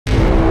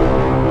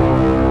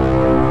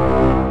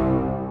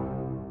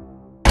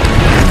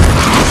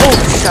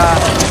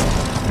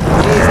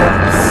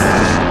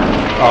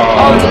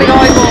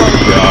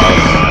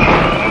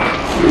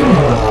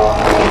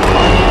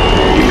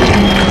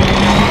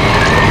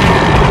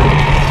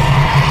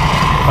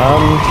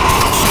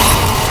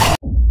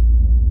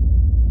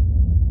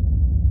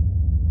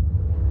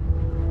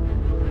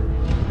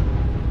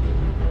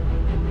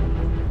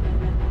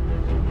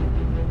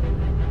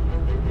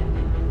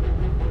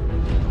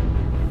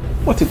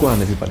What's going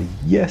on, everybody?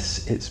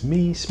 Yes, it's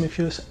me,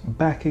 Smiffius,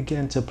 back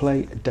again to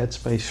play Dead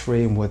Space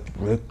 3, and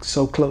we're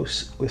so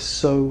close. We're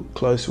so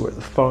close. We're at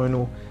the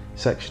final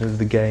section of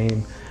the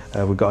game.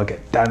 We've got to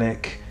get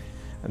Danik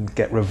and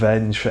get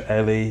revenge for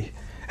Ellie.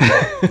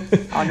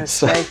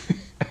 Honestly. So,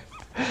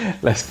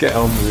 let's get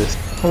on with this.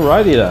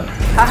 Alrighty then.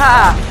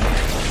 Haha!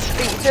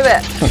 Beat to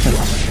it.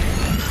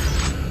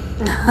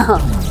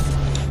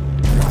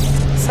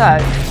 So,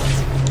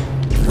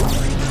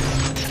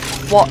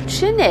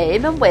 what's your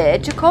name and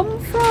where'd you come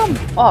from?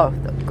 Oh,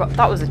 God,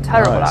 that was a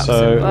terrible accent.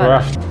 So we're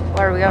after.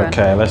 Where are we going?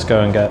 Okay, let's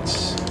go and get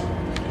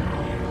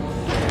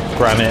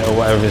Granite or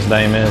whatever his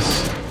name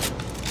is.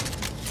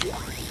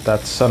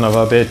 That son of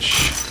a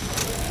bitch.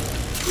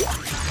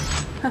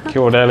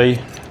 Killed Ellie.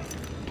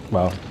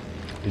 Well,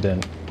 he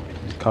didn't.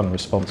 He's kind of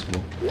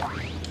responsible.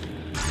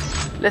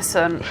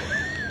 Listen,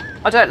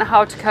 I don't know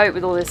how to cope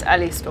with all this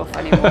Ellie stuff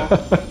anymore.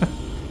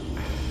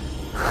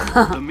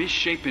 The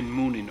misshapen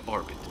moon in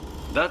orbit.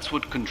 That's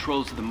what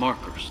controls the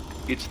markers.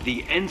 It's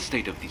the end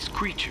state of these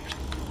creatures.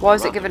 Why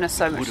is it giving us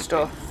so much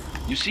stuff?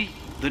 You see,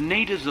 the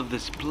natives of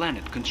this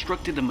planet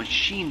constructed a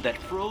machine that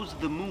froze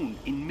the moon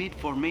in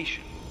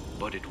mid-formation.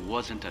 But it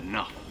wasn't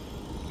enough.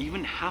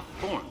 Even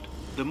half-formed,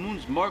 the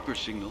moon's marker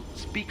signal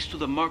speaks to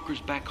the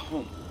markers back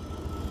home.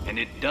 And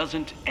it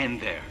doesn't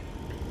end there.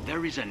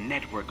 There is a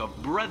network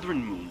of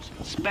brethren moons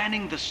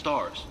spanning the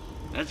stars.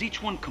 As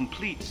each one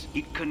completes,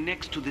 it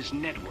connects to this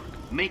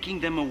network, making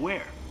them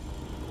aware.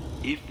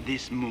 If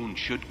this moon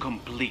should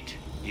complete,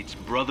 its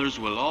brothers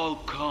will all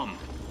come,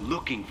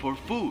 looking for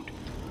food.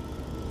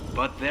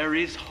 But there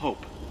is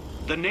hope.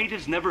 The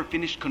natives never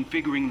finished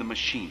configuring the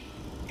machine.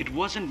 It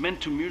wasn't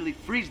meant to merely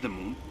freeze the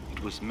moon,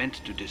 it was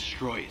meant to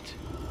destroy it.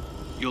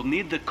 You'll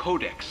need the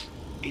Codex.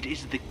 It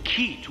is the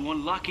key to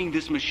unlocking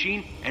this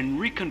machine and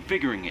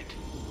reconfiguring it.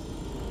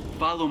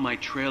 Follow my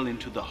trail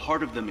into the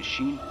heart of the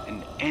machine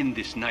and end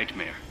this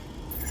nightmare.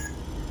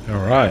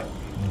 Alright,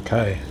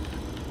 okay.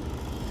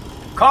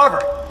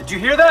 Carver, did you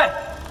hear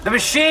that? The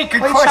machine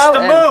can crush the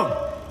moon!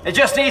 It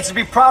just needs to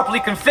be properly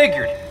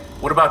configured.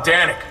 What about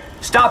Danik?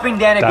 Stopping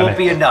Danik won't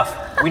be enough.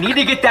 We need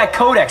to get that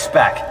Codex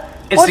back.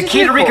 It's the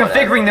key to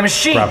reconfiguring the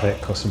machine. Grab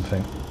it or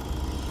something.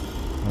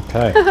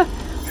 Okay.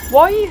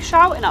 Why are you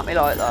shouting at me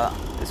like that?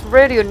 It's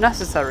really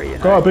unnecessary, you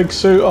know. Got a big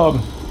suit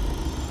on.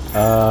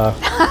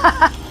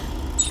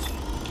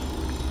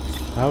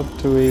 How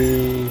do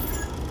we...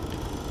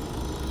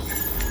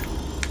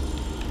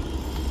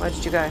 Where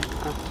did you go?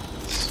 Oh.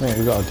 Something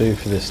we've got to do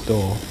for this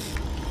door.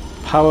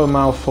 Power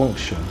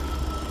malfunction.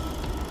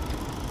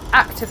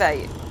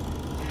 Activate.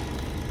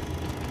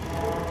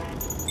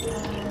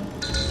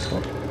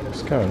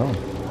 What's going on?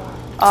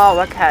 Oh,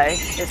 okay.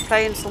 It's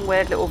playing some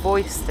weird little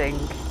voice thing.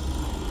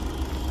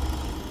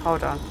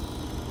 Hold on.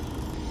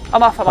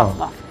 I'm off.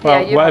 Well,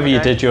 Yeah, whatever you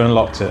did, you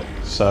unlocked it.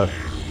 So,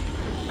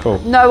 cool.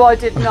 No, I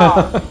did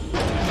not.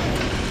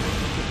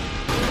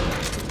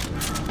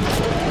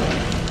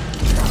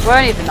 It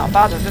weren't even that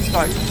bad. I just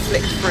like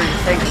flicked through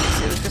things.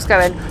 It was just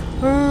going.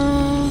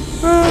 Or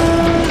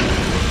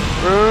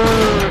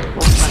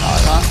something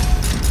like that.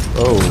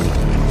 Oh.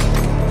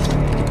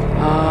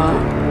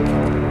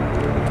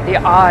 The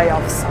Eye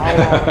of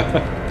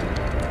Sauron.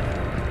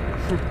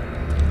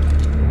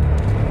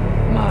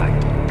 My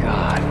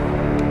God.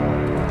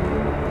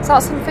 Is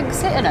that something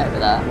sitting over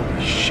there?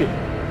 Shit.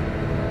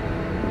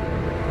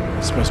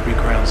 This must be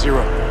ground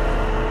zero.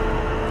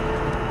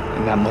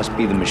 And that must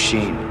be the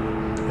machine.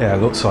 Yeah,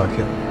 it looks like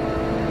it.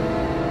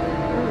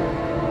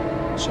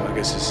 So I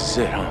guess this is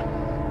it, huh?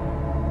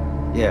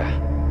 Yeah.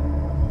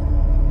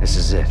 This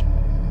is it.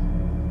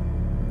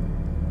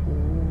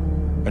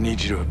 I need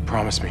you to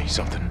promise me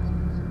something.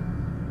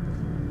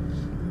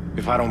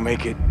 If I don't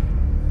make it,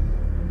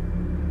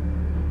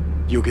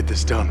 you'll get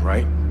this done,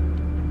 right?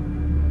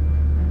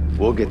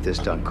 We'll get this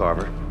done,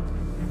 Carver.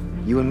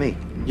 You and me.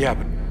 Yeah,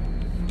 but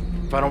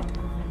if I don't...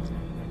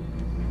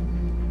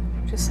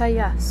 Just say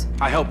yes.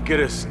 I helped get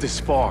us this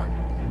far.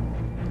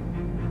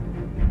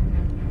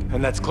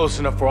 And that's close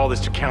enough for all this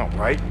to count,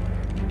 right?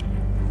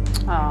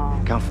 Oh.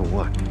 Count for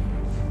what?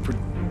 For...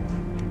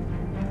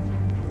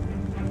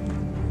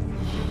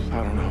 I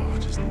don't know,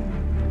 just...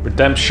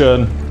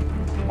 Redemption.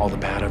 all the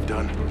bad I've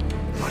done.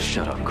 Oh,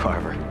 shut up,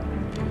 Carver.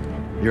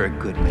 You're a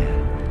good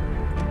man.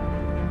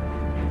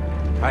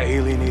 I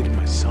alienated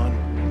my son,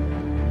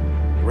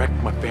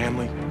 wrecked my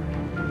family.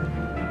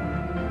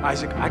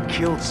 Isaac, I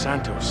killed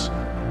Santos.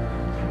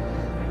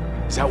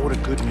 Is that what a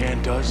good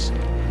man does?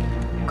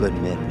 Good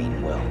men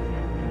mean well.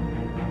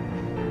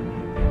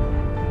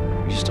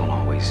 You just don't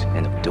always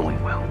end up doing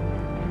well.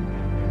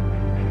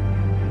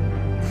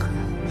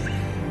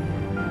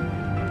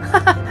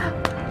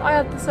 I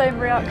had the same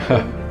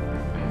reaction.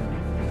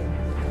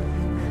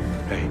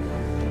 Hey,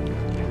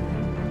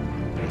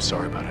 I'm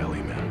sorry about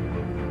Ellie,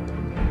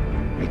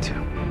 man. Me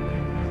too.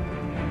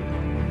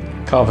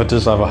 Carver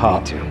does have a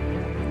heart. Me too.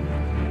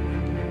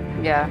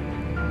 Yeah.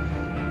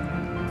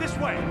 This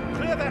way.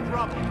 Clear that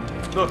rubble.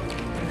 Look,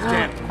 it's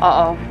Dan.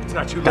 Uh-oh. It's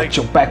not too late. Got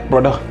your back,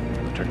 brother.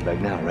 We'll turn it back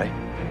now, right?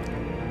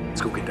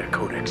 Let's go get that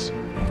codex.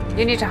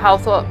 You need to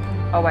health up.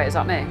 Oh wait, is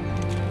that me?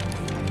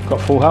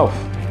 Got full health.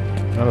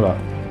 None of that.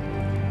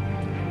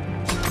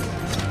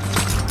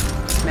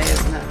 It's me,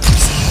 isn't it?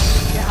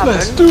 You haven't.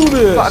 Let's do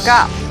this. Got a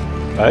gap.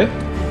 Hey?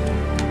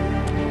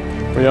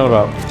 What are you on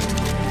about?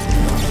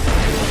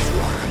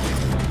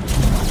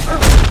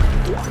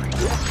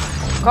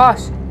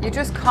 Gosh, you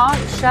just can't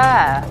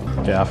share.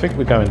 Yeah, I think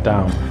we're going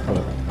down.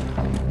 But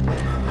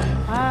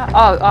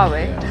Oh, are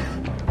we?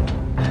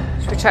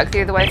 Should we check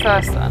the other way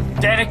first then?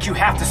 Danik, you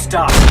have to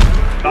stop.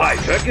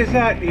 Isaac, is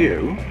that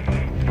you?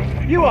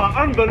 You are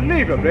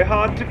unbelievably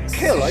hard to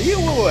kill. Are you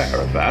aware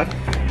of that?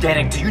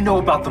 Danik, do you know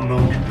about the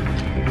moon?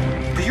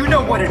 Do you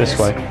know what it is? this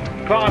way.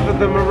 Part of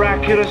the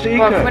miraculous ecosystem.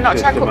 Well, can we not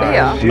check up I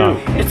here? assume. No.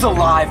 It's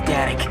alive,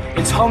 Danik.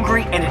 It's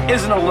hungry and it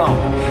isn't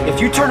alone. If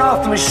you turn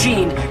off the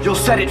machine, you'll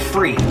set it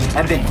free.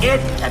 And then it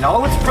and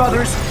all its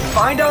brothers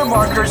find our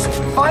markers,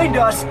 find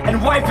us,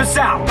 and wipe us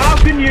out. How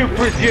can you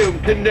presume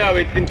to know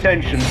its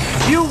intentions?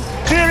 You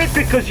fear it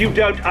because you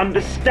don't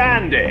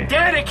understand it.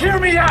 Danik, hear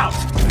me out!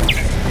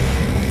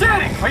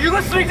 Danik, are you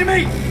listening to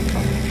me?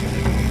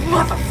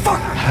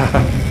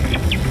 Motherfucker!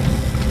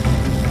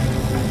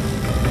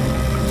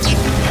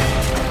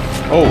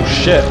 Oh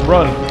shit,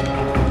 run!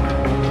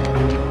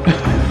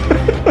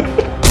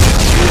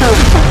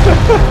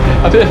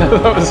 I didn't know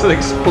that was an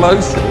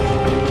explosive.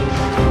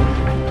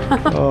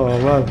 Oh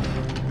man.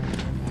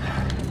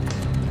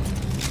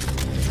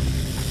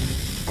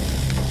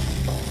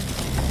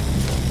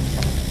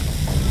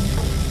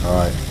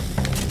 Alright.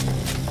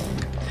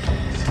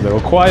 It's a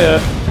little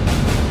quiet.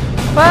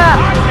 Where?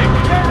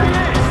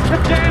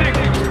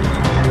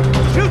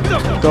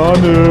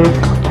 Danik!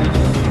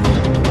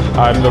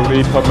 I'm the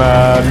Reaper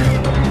Man.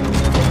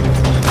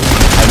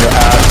 And your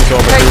ass is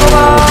over Take here.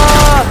 cover!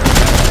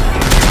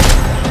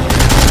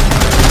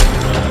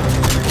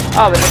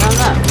 Oh, we're down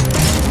there.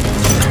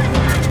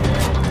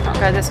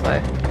 Okay, this way.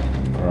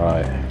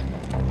 Right.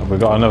 Have we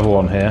got another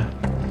one here?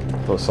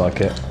 Looks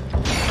like it.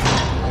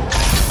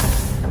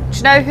 Do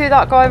you know who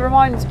that guy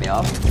reminds me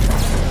of?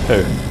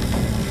 Who?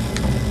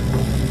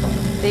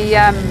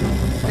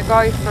 The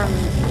guy from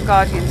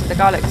Guardians of the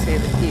Galaxy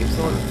that keeps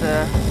all of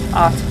the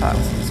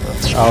artifacts and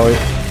stuff.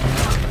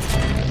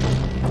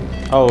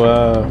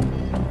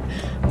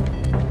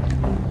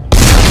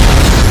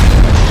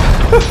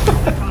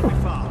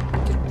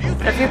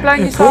 Have you blown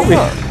yourself me.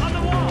 up?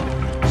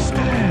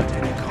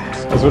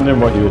 I was wondering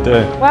what you were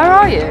doing. Where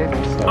are you?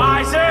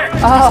 Isaac!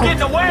 Oh. He's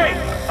getting away!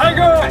 Hang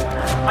on!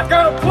 I've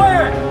got a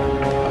plan!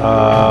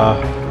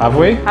 Have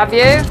we? Have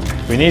you?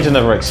 We need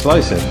another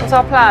explosive. What's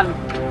our plan?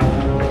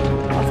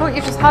 I thought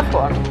you just had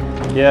one.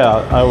 Yeah,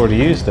 I already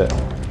used it.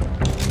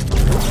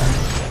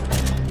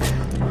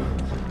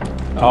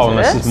 Oh,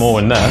 unless there's more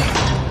in there.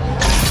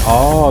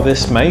 Oh,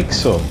 this makes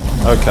some.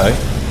 Okay.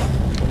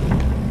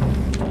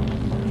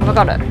 Have I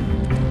got it?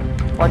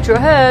 Watch your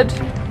head.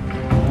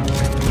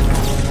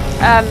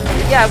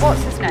 Yeah,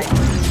 what's his name?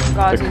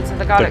 Guardians of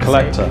the Galaxy. The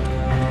Collector.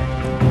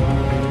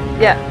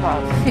 Yeah,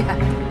 well, yeah.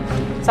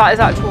 Is that his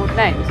actual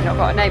name? Has he not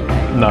got a name?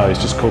 No, it's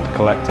just called the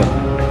Collector.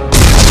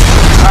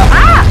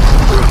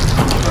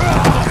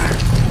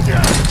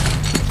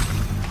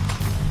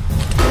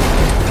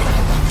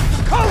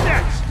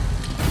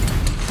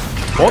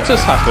 What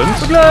just happened?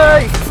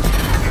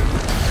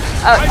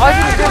 I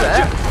didn't do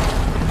it.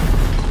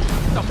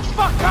 The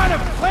fuck kind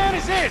of plan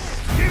is this?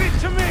 Give it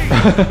to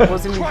me!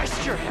 Wasn't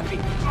Christ, you're heavy.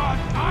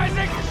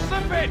 Isaac, you're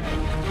slipping!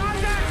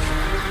 Isaac!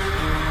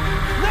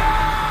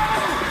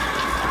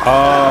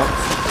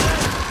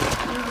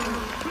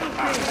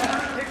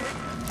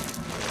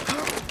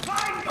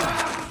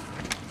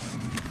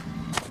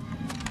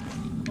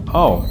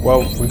 Oh,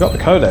 well, we got the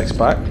codex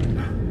back.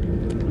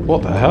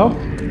 What the hell?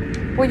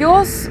 Well,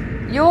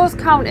 yours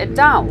counted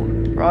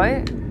down,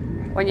 right?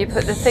 When you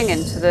put the thing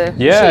into the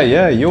Yeah, machine.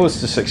 yeah, yours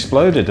just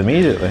exploded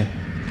immediately.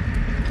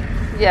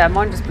 Yeah,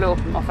 mine just blew up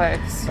in my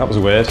face. That was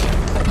weird.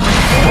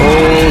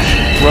 Oh,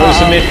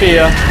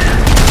 Rosamithia.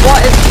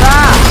 What is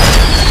that?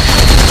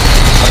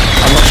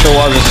 I'm not sure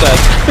what I just said.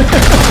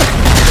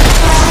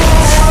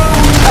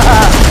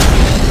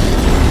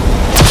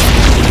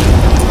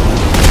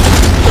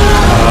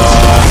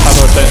 How do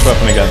I change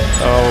weapon again?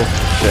 Oh,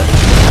 shit.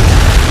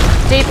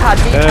 D-pad,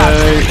 D-pad.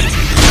 Hey.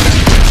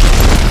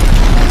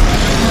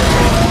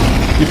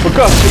 You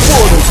forgot your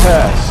boarding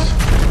pass.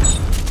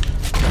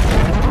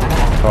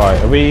 Alright,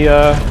 are we,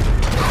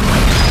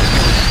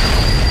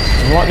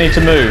 we might need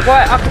to move.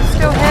 Wait, I can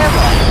still hear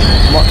one.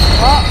 What?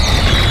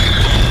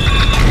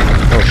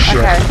 Oh,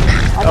 shit. Okay.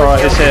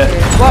 Alright, it's here.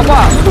 What?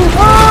 What?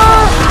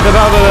 Get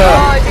out of there.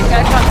 Oh, I didn't get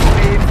a chance to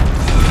move.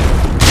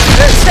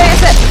 Stay.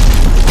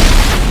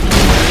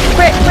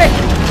 Quick.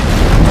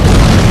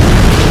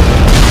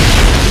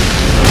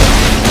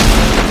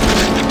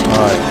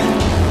 Alright.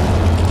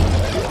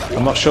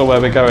 I'm not sure where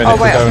we're going, Oh, if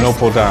wait, we're going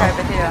up or down.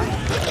 Over here.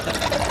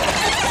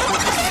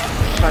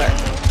 Got it.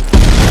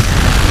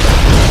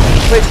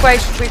 Which way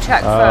should we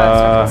check first?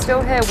 I can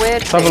still hear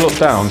weird Let's have a look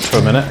down for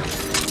a minute.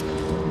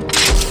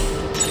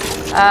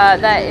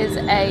 There is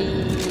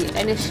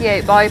a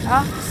initiate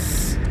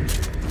bypass.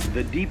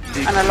 The deep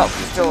And I locked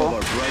the door.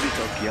 Our brightest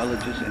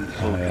archaeologists and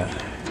soldiers.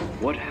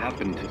 What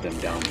happened to them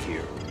down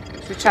here?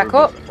 Should we check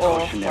up or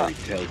Cautionary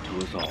what? tale to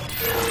us all.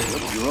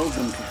 What drove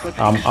them to such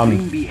I'm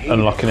extreme behavior?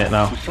 unlocking it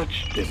now. To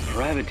such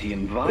depravity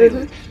and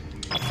violence.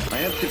 I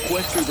have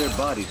sequestered their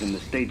bodies in the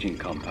staging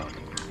compound.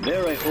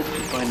 There I hope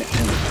to find an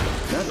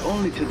answer, not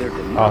only to their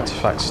demise,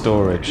 Artifact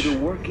storage. to the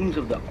workings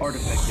of the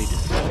artifact they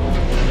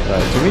discovered.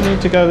 So, do we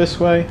need to go this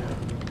way?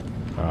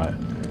 Alright.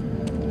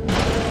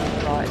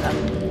 Right then.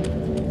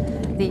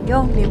 The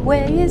only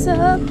way is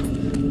up,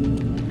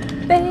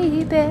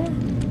 baby.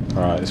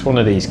 Alright, it's one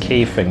of these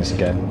key things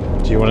again.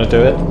 Do you want to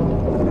do it?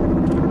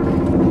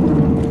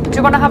 Do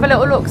you want to have a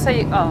little look? So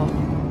you. Oh. Do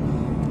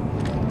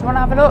you want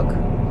to have a look?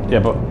 Yeah,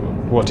 but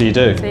what do you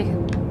do? So you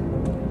can,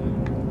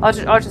 I'll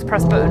just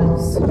press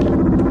buttons.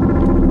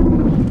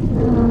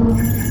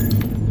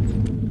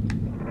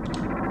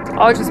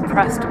 I just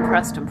pressed and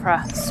pressed and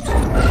pressed.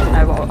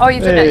 No, what? Oh,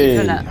 you've done it.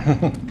 You've done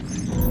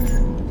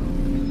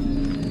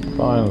it.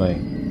 Finally.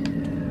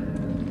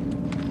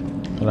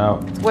 Now.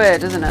 It's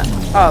weird, isn't it?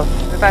 Oh,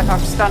 we both have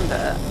to stand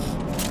at it.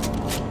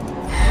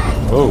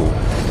 Oh.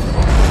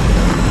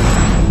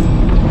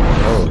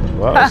 Oh,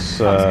 well, that's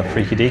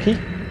freaky deaky.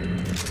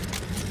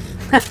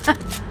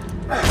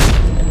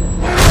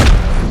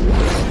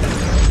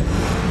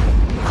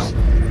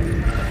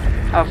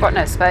 Oh, I've got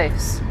no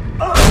space.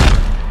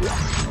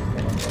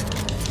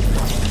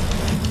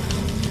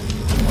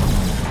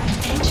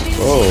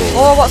 Oh.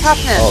 Oh, what's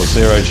happening? Oh,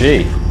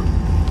 0G.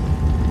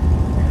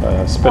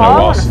 It's been a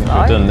while since we've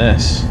done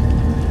this.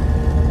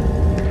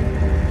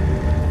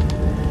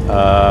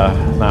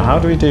 Now, how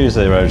do we do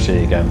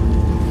 0G again?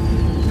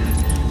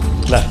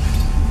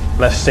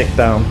 Left stick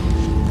down.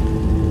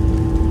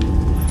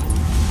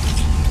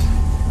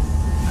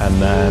 And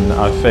then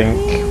I think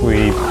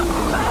we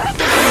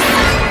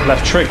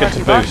left trigger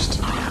to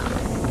boost.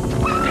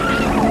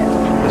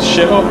 There's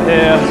shit up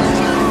here.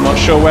 Not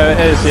sure where it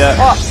is yet.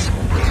 What?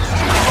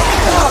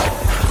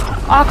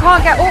 I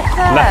can't get up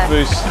there. Left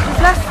boost.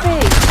 Left me.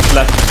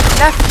 Left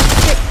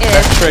stick in.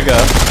 left trigger.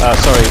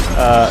 Sorry.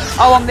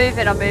 Oh, I'm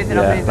moving. I'm moving.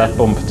 Yeah, I'm moving. left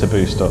bumper to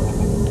boost up.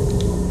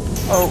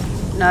 Oh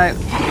no,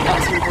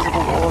 that's an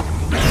invisible wall.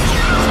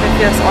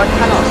 Smiffius, I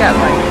cannot get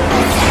away.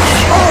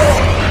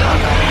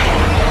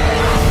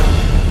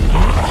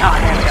 Ah,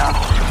 here we are.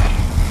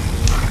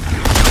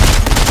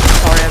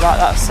 Sorry about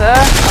that, sir.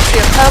 I see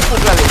a purple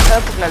glowy.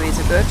 Purple glowies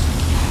are good.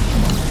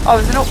 Oh,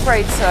 there's an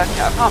upgrade circuit.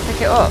 I can't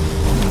pick it up.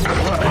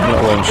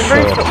 Not really The sure.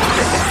 roof looks a bit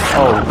different.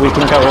 Oh, we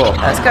can go up.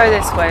 Let's go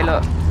this way,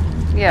 look.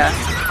 Yeah.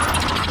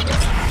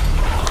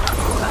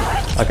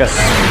 I guess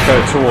go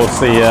towards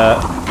the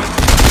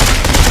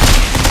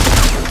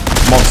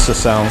monster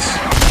sounds.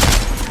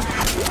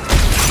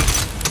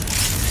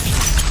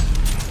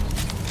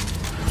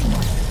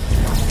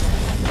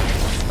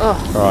 Oh,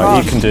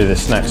 Right, you can do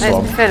this next Makes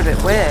one. me feel a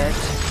bit weird.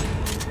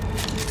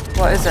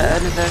 What is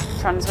it? Another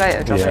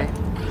translator jobby? Yeah.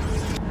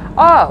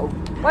 Oh,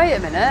 wait a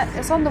minute.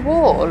 It's on the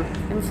wall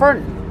in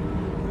front,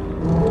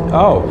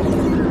 Oh,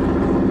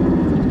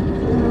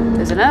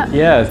 isn't it?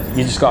 yeah,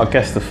 you just got to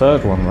guess the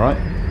third one, right?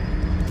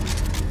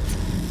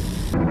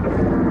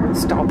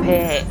 Stop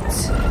it.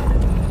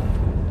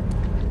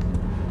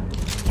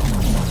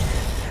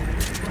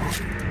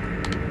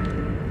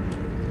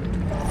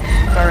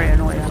 Very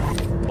annoying.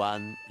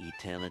 One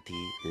eternity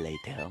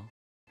later.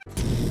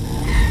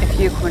 If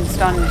you can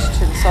stand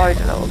to the side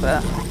a little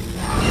bit.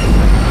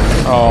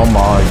 Oh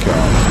my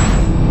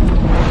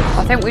god.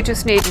 I think we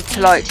just needed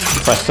to like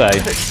Press A.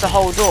 touch the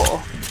whole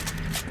door.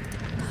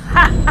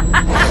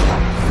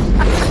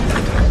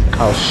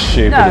 How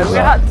stupid No, is we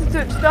that? had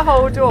to touch the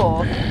whole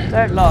door.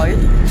 Don't lie.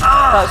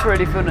 That's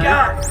really funny.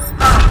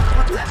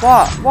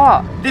 What?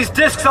 What? These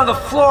discs on the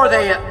floor,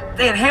 they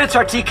enhance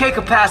our TK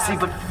capacity,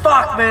 but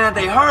fuck, man,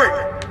 they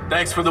hurt.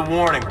 Thanks for the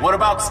warning. What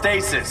about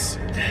stasis?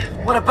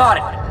 What about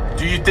it?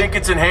 Do you think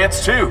it's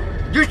enhanced too?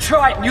 You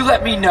try it and you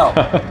let me know.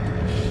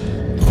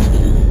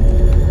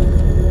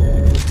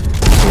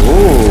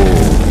 Ooh.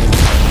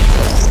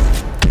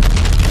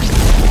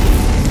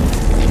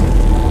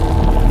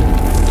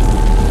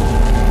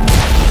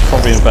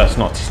 Probably the best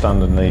not to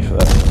stand underneath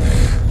it.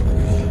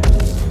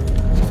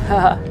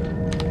 Ah,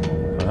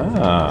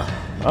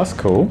 that's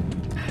cool.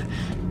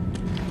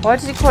 Why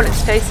did he call it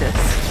stasis?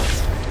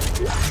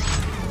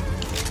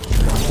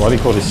 Why do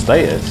you call it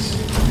status?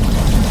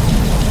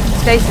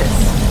 Stasis.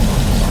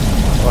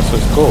 That's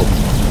what it's called.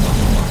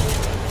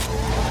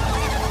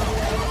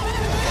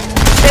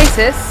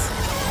 Stasis?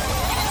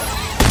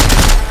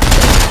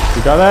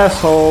 You got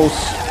assholes.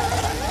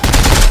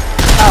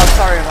 Oh,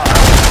 sorry about that.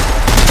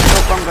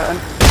 Oh, wrong button.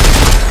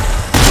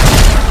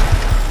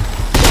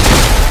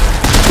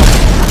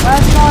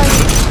 Where's my...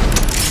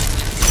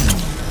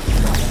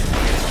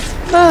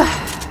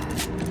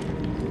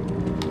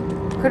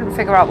 Couldn't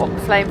figure out what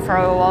the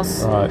flamethrower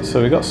was. Right,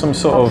 so we got some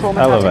sort of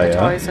elevator.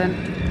 I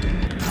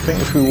think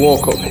if we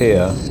walk up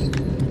here,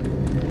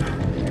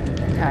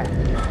 Okay.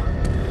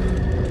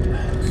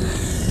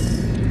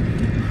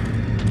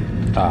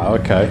 Ah,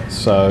 okay.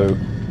 So,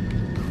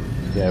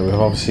 yeah, we've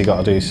obviously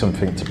got to do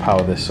something to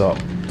power this up.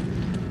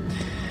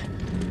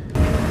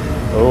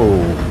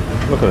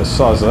 Oh, look at the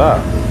size of that.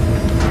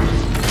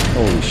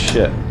 Holy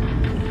shit.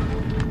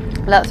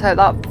 Let's hope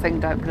that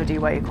thing don't bloody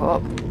wake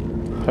up.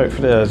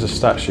 Hopefully there's just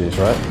statues,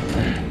 right?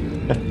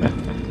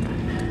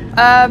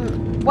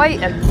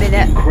 Wait a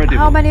minute. Incredible,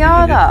 How many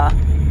are isn't there?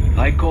 it?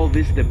 I call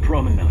this the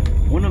promenade,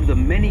 one of the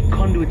many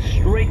conduits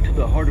straight to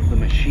the heart of the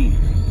machine.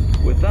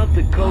 Without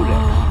the codex,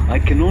 I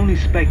can only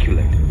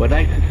speculate, but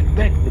I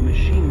suspect the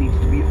machine needs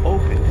to be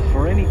opened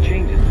for any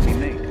changes to be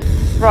made.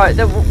 Right,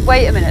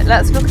 wait a minute.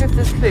 Let's look if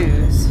there's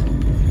clues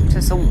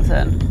to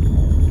something.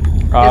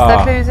 Is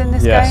there clues in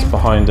this game? Yes,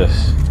 behind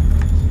us.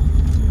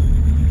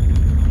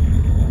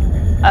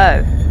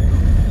 Oh.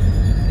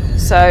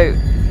 So,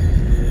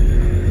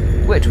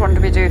 which one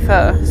do we do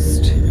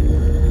first?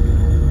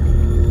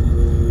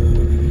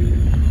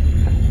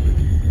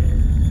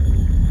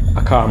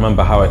 I can't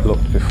remember how it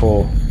looked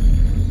before.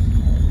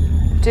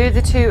 Do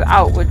the two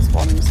outwards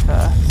ones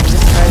first. So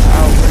this goes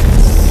outwards.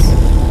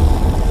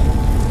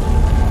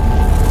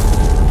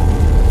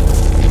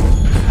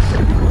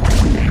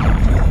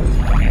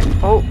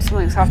 Oh,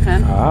 something's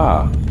happening.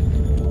 Ah.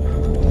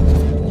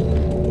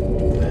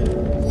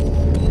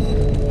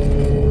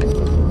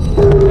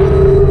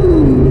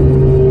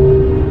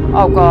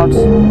 Oh god,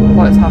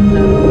 what is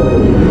happening?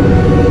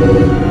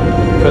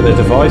 Put the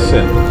device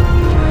in.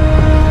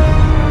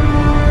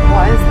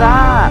 What is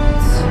that?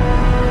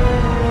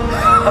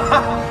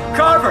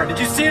 Carver, did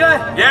you see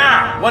that?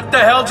 Yeah, what the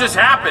hell just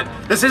happened?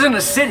 This isn't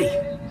a city.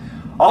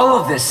 All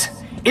of this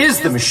is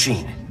the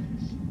machine.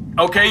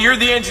 Okay, you're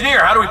the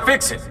engineer. How do we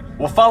fix it?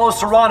 We'll follow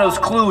Serrano's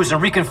clues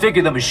and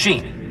reconfigure the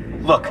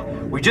machine. Look,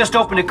 we just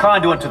opened a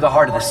conduit to the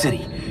heart of the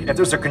city. If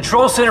there's a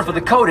control center for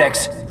the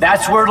codex,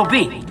 that's where it'll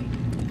be.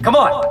 Come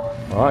on.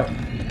 Right,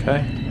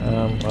 okay.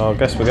 Well, I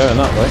guess we're going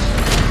that way.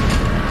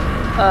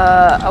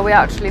 Are we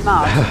actually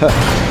mad?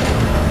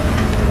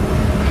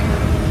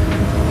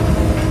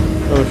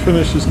 Gotta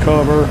finish this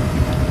cover.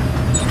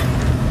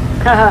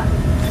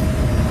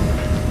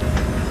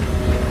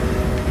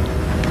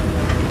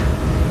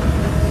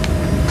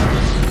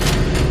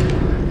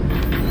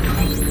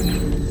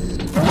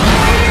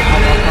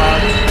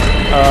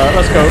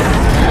 Let's go.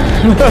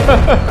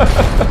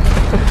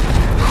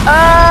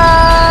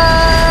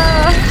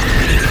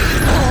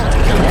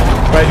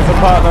 Waiting for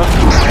partner.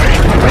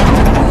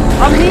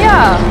 I'm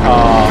here.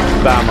 Oh,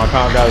 damn, I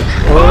can't go.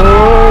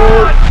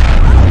 Oh.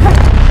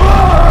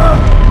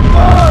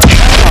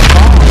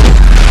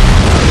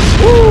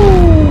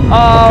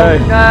 Oh Okay.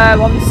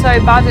 no, I'm so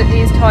bad at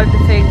these type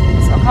of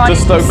things. I can't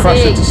Just even don't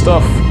crash see. into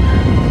stuff.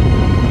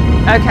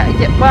 Okay,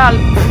 yeah, well.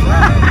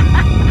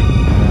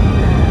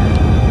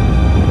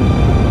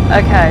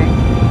 Okay.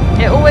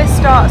 It always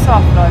starts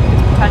off like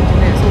it's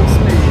pretending it's all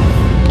smooth.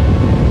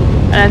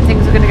 And then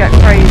things are going to get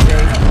crazy.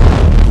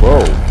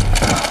 Whoa.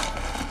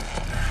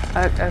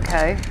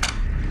 Okay.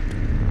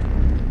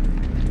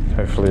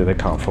 Hopefully they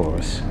can't follow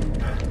us.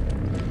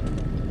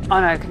 I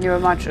know, can you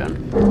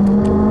imagine?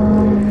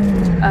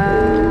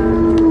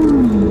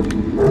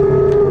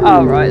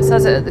 Oh right, it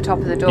says it at the top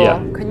of the door.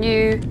 Yeah. Can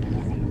you...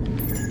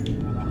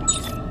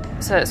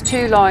 So it's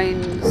 2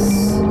 lines.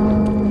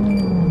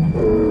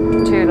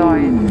 2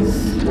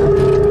 lines.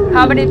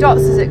 How many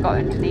dots has it got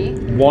underneath?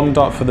 1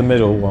 dot for the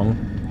middle one,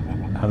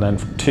 and then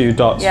 2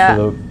 dots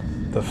for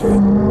the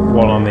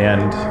one on the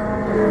end.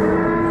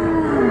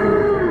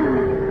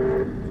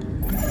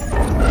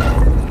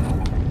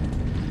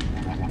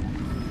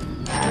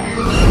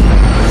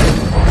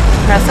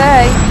 Press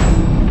A.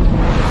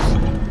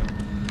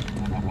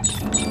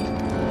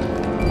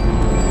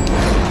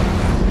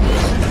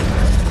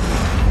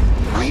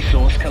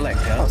 Resource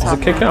collector. Is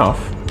it kicking off?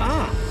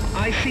 Ah,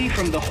 I see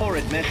from the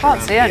horrid mess Can't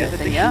around see here anything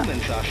that the yet.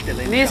 humans are still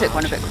The in music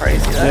charge. went a bit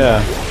crazy though.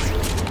 Yeah.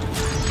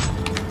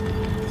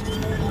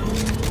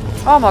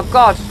 Oh my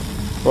god.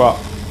 What?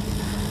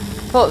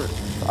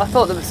 I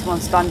thought there was someone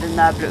standing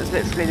there, but it was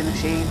literally the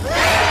machine.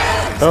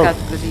 Oh. Scared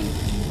the bloody...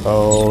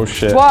 Oh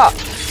shit. What?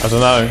 I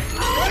don't know.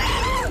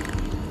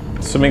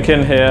 Something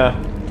in here.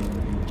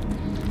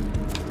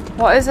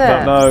 What is it?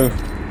 Don't know.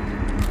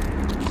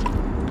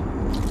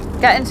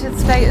 Get into the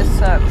status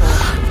circle.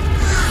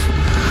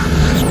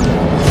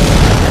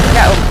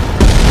 Get up.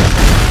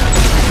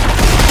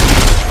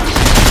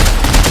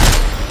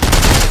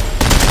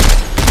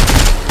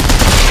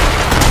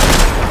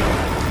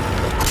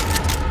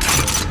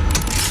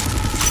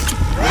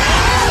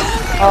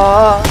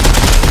 Oh.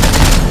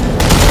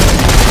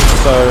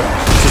 So,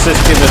 does this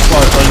give us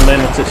like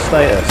unlimited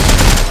status?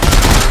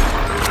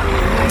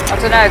 I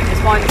don't know,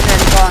 because mine's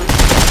nearly gone.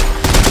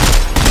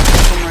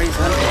 For some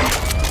reason.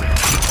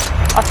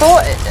 I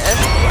thought it did.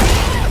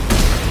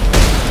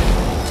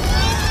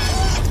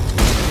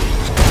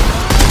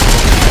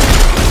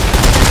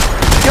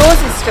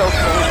 Yours is still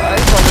full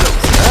though, by the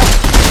looks of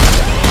it.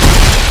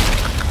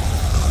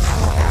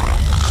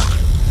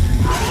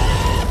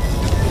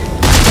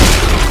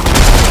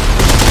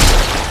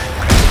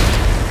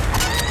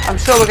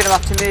 sure we're going to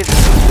have to move it.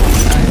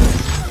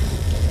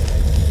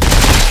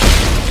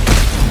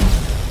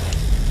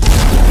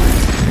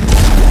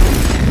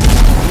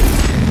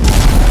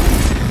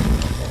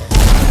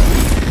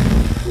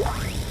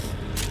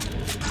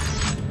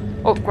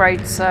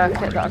 Upgrade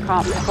circuit that I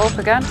can't pick up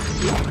again.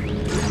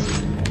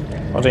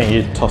 Why don't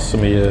you toss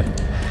some of your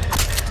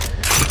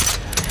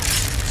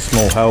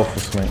small health or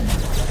something?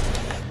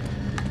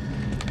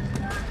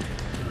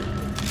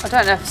 I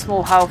don't know if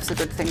small health's a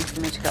good thing for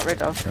me to get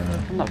rid of.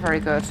 I'm not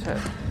very good at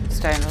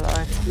staying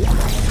alive.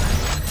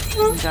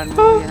 In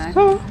general, you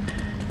know.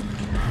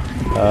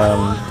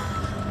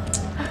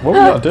 What we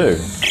gotta do?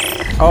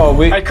 Oh,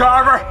 Hey,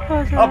 Carver!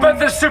 I'll bet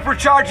this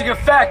supercharging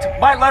effect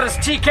might let us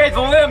TK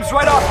the limbs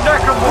right off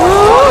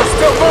Necromorph while they're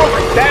still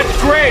moving!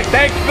 That's great!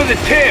 Thanks for the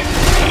tip!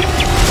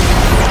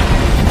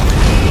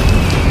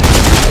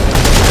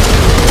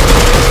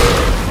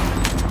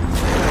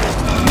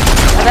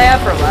 Are they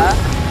everywhere?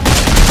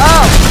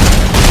 Oh!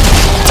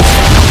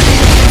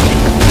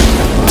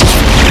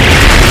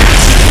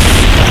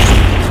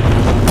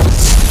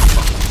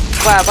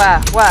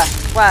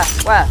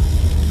 Where?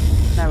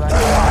 Nowhere.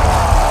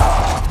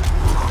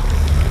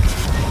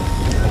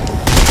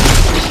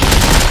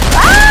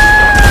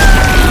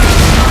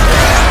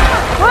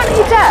 Aren't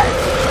he dead?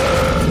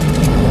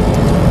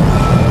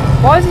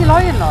 Why is he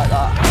lying like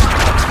that?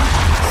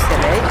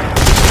 Silly.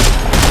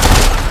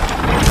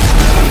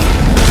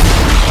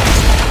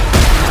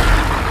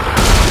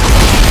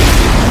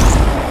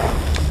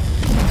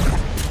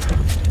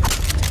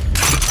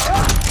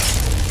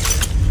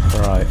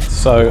 right.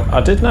 So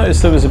I did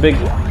notice there was a big.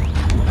 For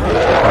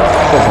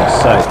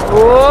goodness sake.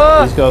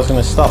 Whoa. These guys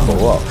gonna stop or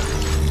what?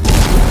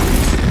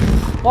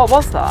 What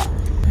was that?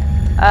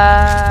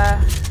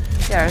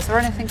 Yeah, is there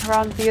anything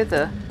around the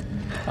other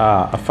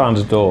I found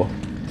a door.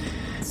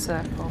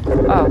 circle?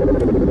 Oh.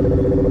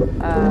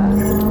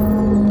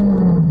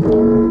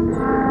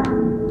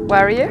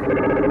 Where are you?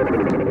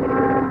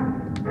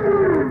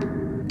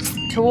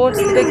 Towards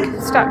the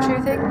big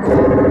statue thing?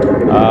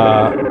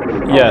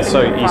 Yeah,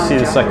 so you see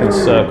the second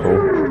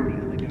circle.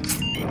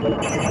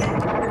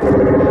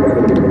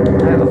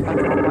 No, I've gone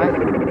the wrong way.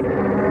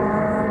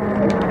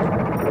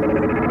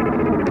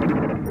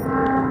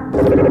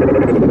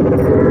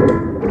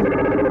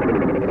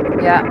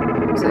 Yeah,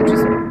 so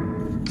just...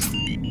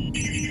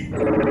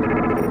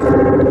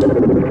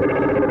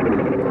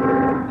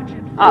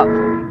 Oh.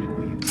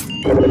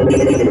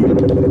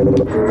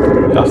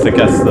 You have to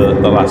guess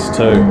the last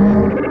two.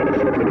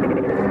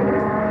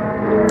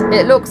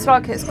 It looks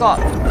like it's got...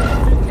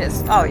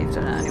 It's... Oh, you've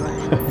done it anyway.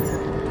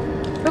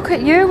 Look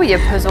at you with your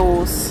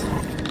puzzles.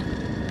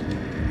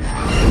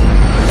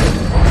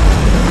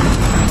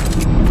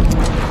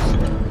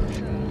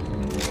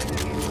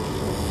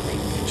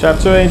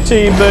 Chapter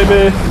 18,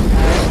 baby!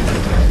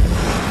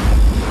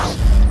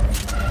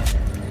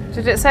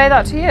 Did it say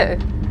that to you?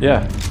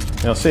 Yeah,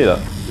 you'll see that.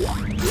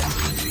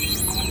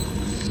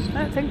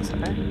 I don't think so.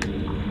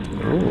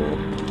 Ooh.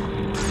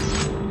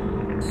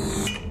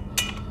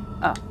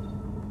 Oh.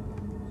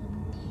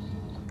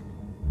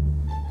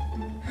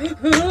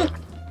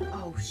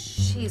 Oh,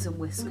 cheese and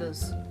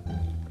whiskers.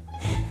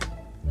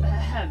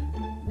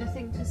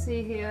 Nothing to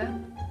see here.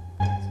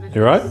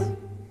 You right?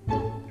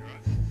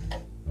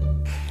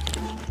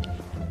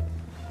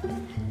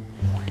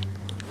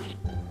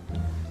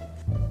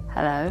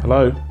 Hello.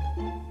 Hello?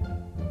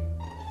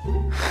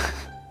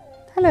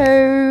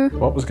 Hello.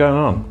 What was going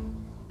on?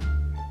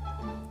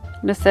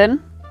 Nothing.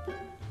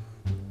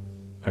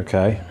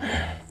 Okay.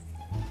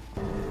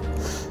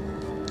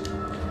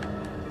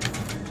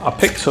 I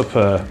picked up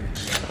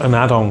an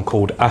add-on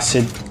called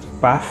Acid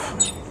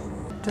Bath.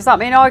 Does that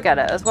mean I get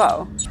it as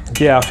well?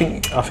 Yeah, I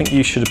think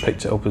you should have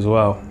picked it up as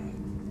well.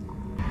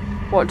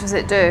 What does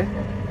it do?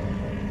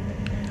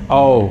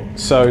 Oh,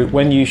 so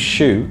when you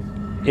shoot,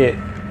 it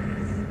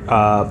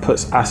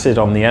puts acid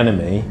on the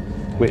enemy,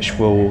 which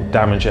will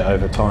damage it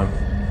over time.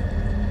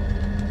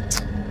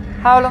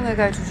 How long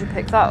ago did you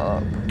pick that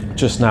up?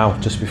 Just now,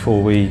 just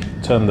before we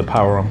turned the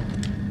power on.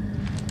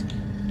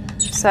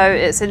 So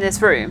it's in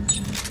this room?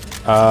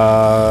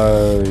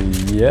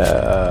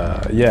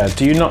 Yeah.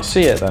 Do you not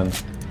see it then?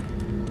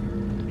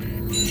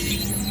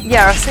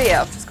 Yeah, I see it.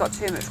 I've just got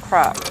too much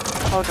crap.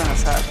 Hold on a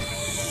sec.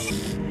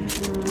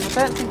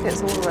 I don't think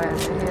it's all the way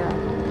over here.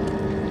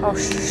 Oh,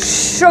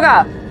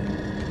 sugar!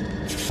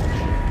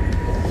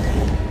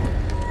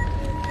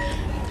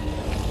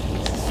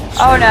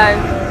 Oh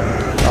no.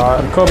 Alright,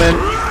 I'm coming.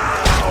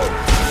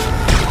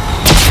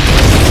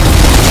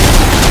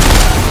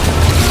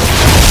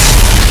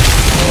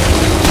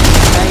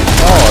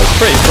 Oh, it's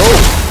pretty cool.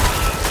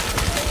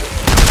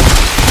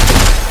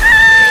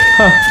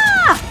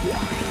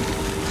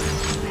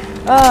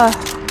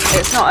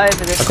 It's not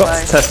over this way. I got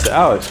to test it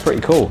out, it's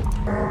pretty cool.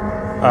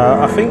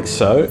 I think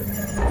so.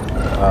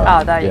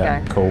 Oh, there you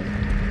yeah, go. Cool.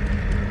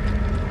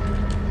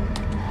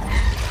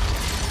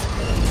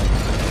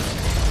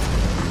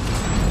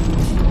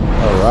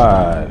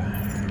 Alright.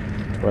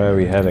 Where are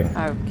we heading?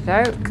 Okie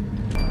doke.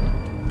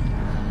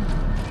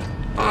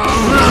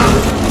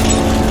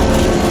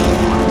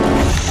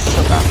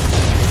 Sugar.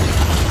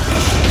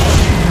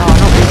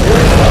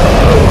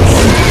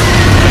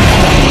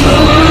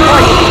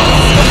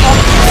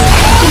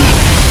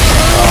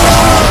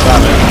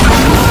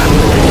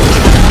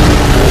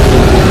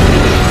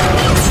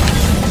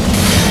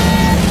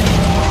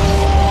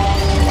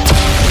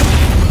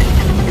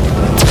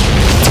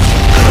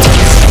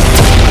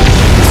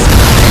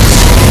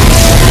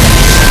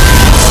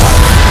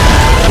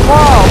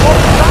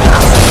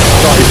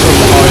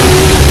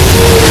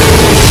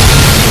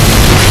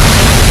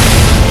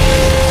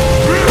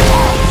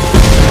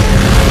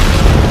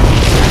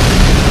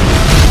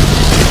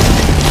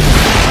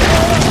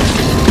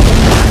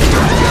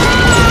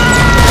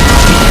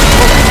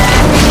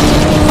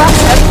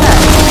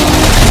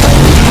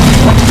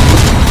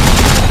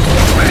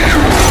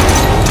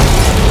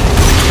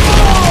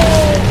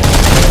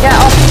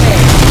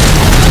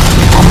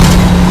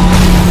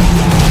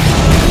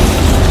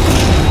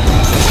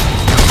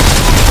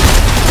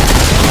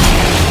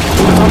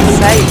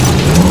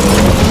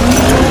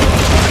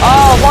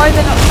 Why are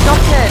they not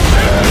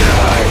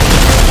stopping?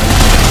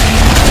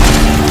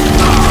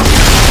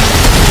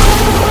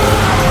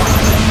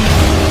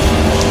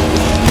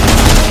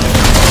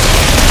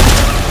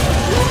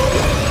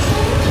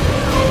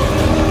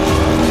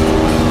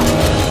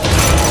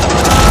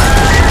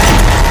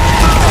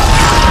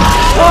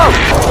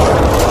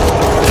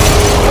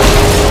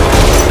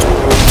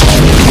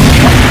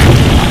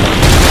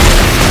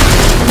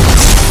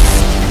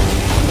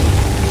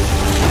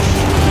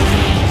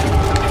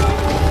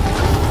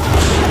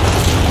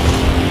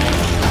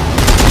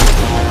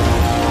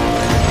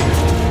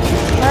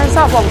 Where's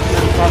that one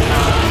coming from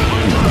now?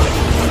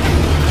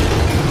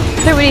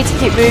 I think we need to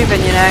keep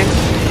moving, you know.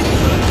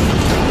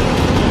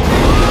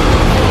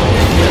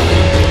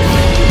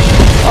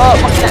 Oh,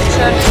 my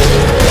connection.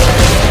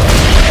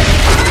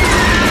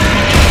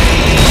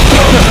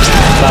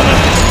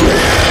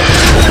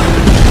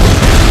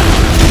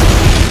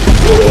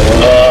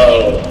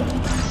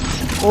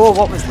 Oh,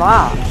 what was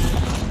that?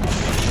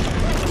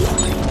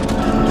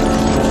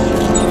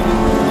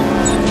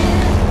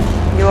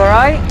 You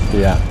alright?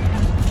 Yeah.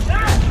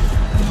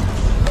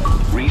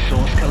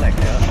 Resource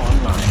collector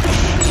online.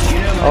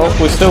 Oh,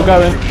 we're still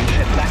going.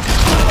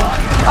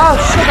 Oh,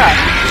 sugar.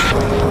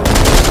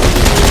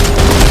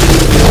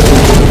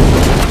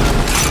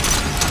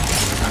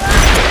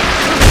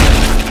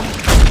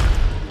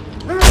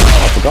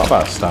 I forgot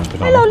about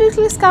stamping on. Hello,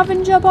 little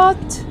scavenger bot.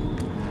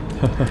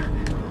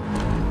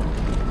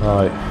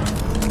 Right.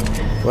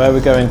 Where are we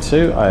going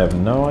to? I have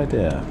no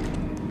idea.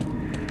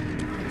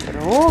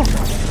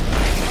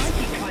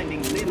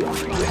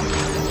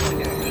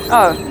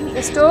 Oh,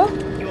 this door?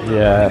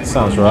 Yeah,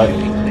 sounds right.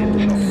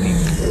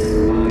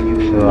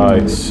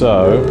 Right,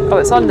 so... Oh,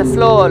 it's on the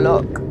floor,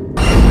 look.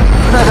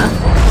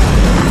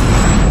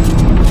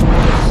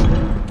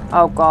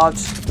 Oh god,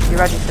 you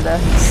ready for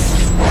this?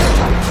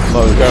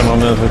 So we're going on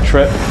another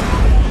trip.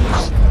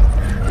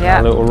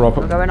 Yeah, A little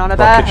rocket, we're going on a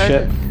bear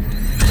ship.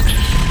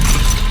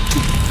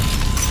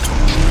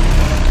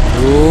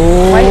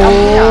 Wait, I'm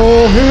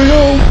here. Here we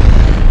go!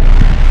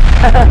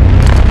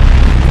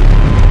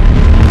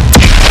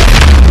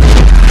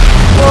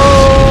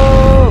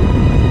 Oh,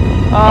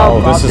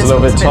 Oh, god, this is a little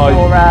bit one's tight.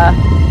 More,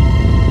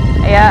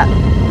 yeah.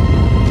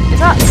 Is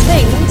that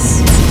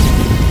things?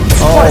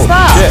 Oh, What's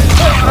that? shit.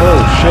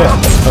 Oh, shit.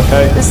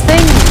 Okay. There's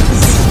things.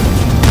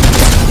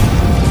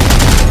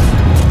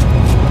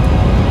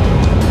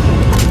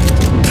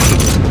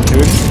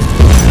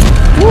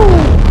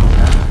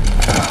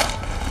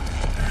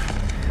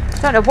 I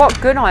don't know what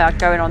gun I had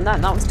going on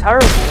then. That was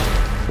terrible.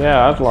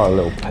 Yeah, I had like a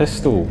little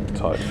pistol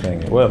type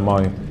thing. It weren't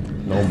my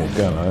normal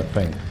gun, I don't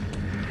think.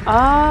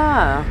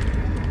 Ah.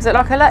 Is it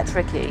like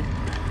electric-y?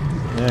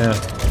 Yeah.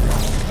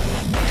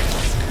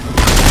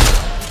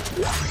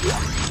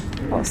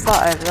 What's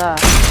that over there?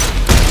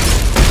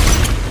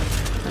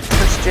 Let's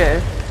push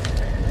you.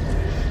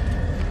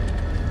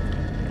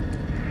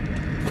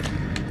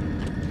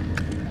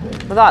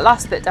 Well, that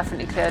last bit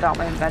definitely cleared out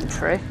my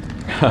inventory.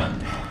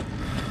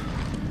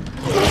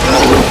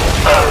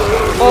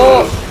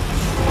 Oh!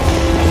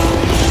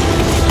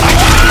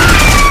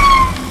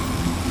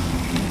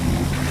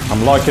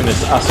 I'm liking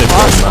this acid Oh,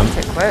 run, stopped man.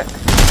 it quick.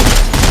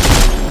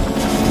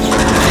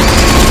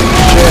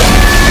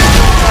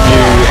 You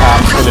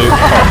absolute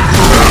cock.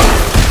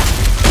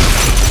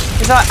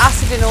 There's like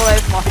aciding all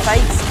over my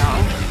face now.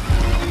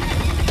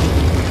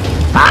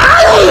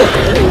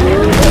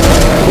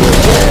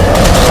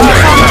 That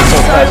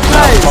sounds so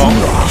close.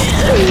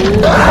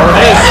 Oh,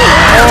 it is!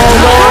 Oh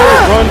no!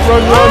 Run,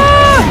 run, run!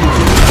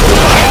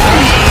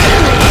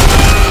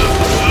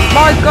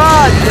 My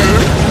god!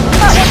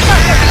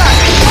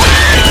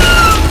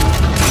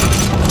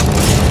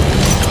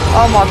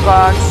 Oh my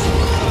gosh.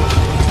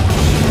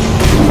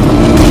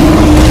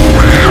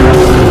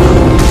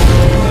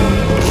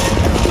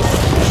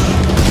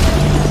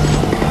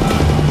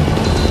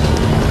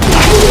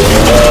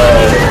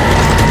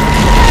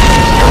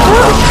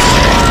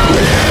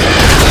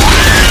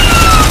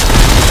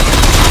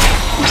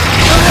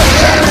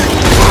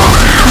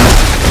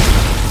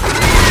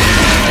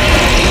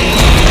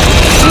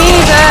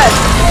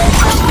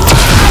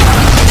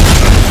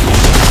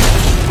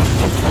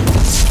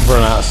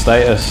 Run out of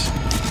status.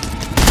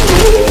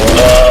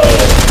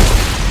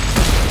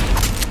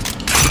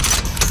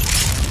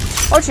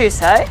 What'd you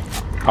say?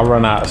 I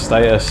run out of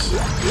status.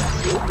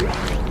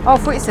 Oh, I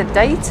thought you said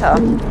data.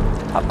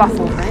 That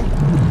baffled me.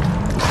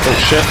 Oh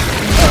shit.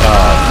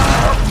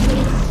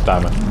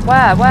 Damn it.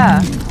 Where?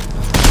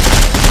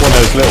 One of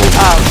those little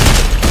Oh.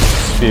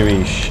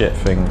 spewy shit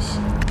things.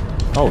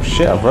 Oh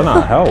shit, I've run out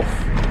of health.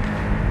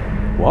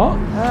 What?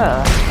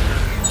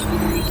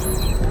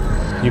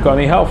 You got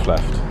any health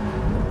left?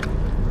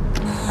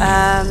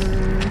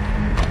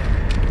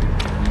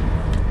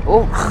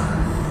 Oh.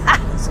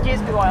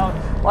 Excuse me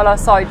while I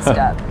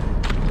sidestep.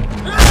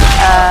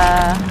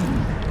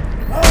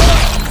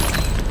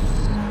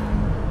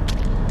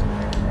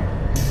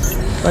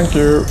 Thank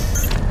you.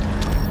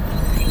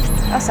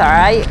 That's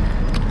alright.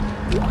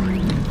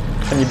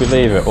 Can you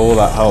believe it? All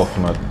that health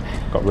and I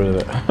got rid of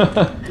it.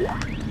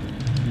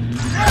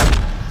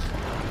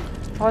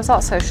 Why is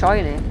that so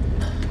shiny?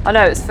 I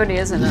know, it's funny,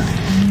 isn't it?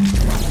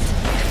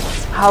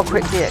 How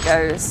quickly it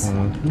goes.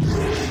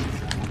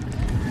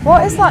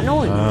 What is that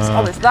noise?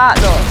 Oh, it's that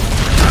noise.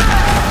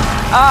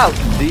 Oh!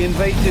 The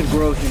invasive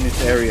growth in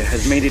this area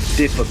has made it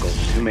difficult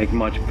to make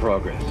much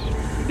progress.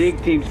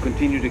 Dig teams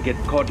continue to get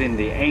caught in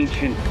the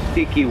ancient,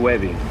 sticky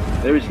webbing.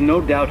 There is no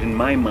doubt in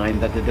my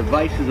mind that the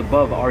devices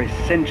above are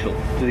essential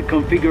to the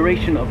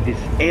configuration of this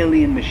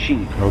alien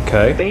machine.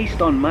 Okay.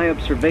 Based on my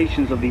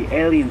observations of the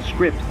alien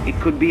script, it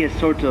could be a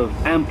sort of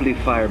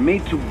amplifier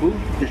made to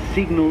boost the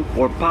signal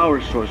or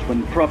power source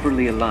when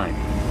properly aligned.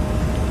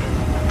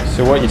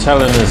 So what you're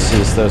telling us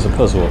is there's a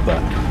puzzle up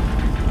there.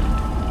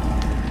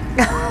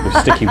 With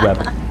sticky web.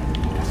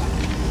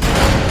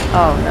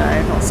 Oh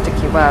no, not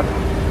sticky web.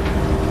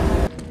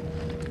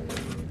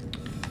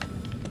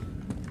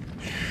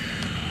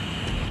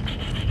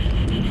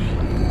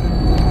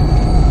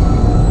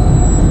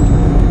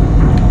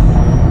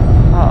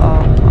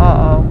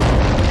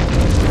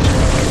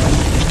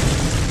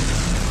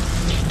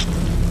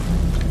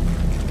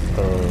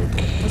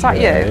 Is that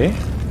you?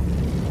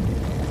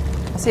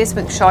 I see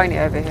something shiny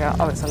over here.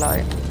 Oh, it's a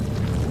light. Do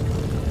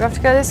we have to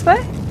go this way?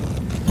 One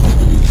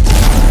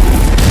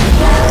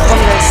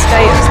of those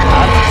status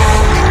pads.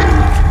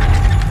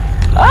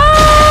 Ah!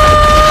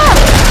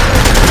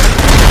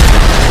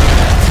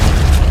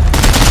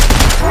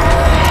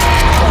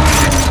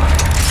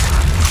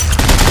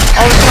 I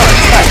was not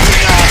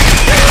expecting that.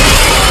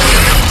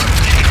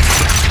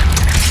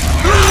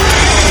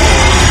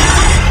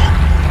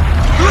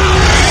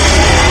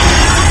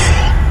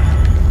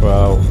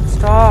 Well,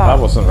 stop. That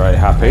wasn't very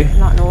happy.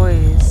 That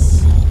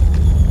noise.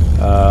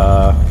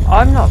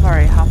 I'm not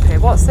very happy.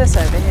 What's this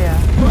over here?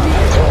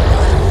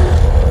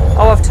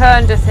 Oh, I've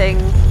turned a thing.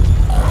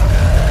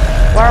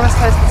 Where am I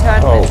supposed to be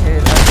turning it to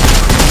then?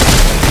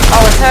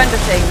 Oh, I turned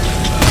a thing.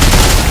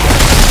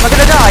 Am I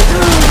gonna die?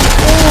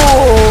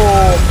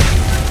 Oh!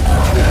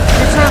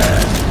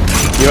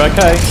 You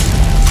okay?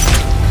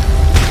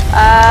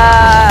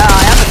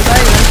 I am at the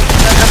moment. I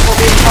don't know if we'll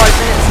be in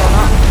 5 minutes or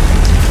not.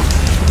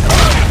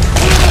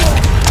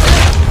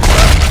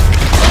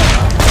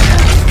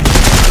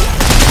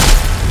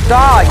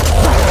 Die!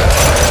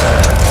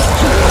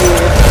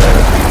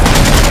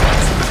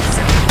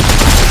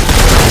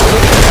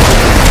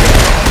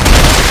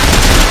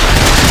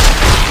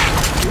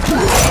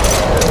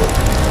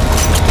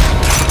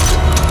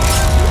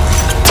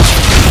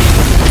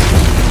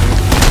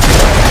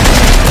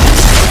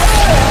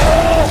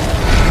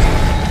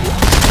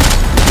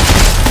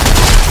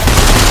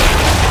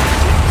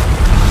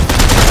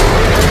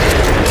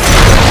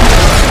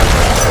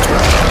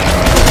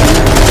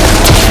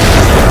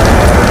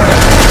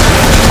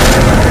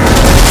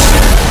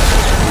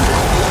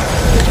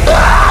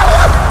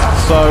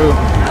 So,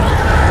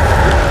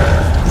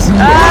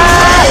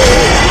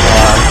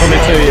 I'm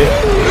coming to you.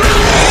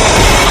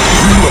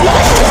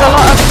 There's a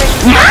lot of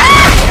things.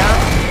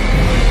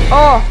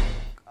 Oh,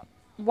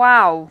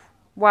 wow,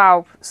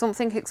 wow!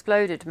 Something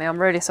exploded me.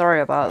 I'm really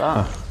sorry about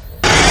that.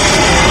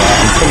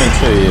 I'm coming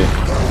to you.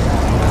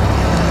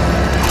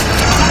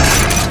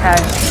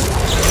 Okay.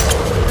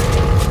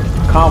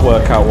 Can't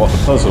work out what the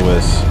puzzle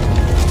is.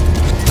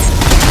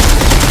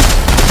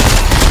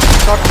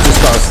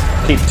 Just gotta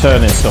keep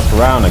turning stuff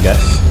around, I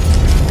guess.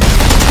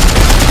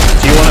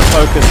 Do you want to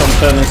focus on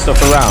turning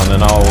stuff around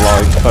and I'll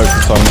like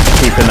focus on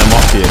keeping them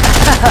off you?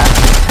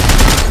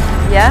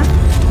 Yeah?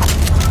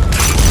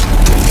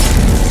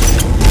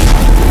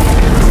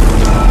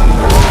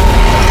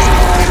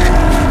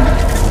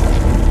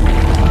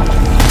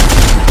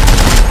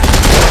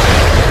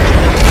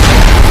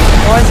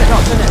 Why is it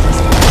not done it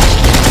this way?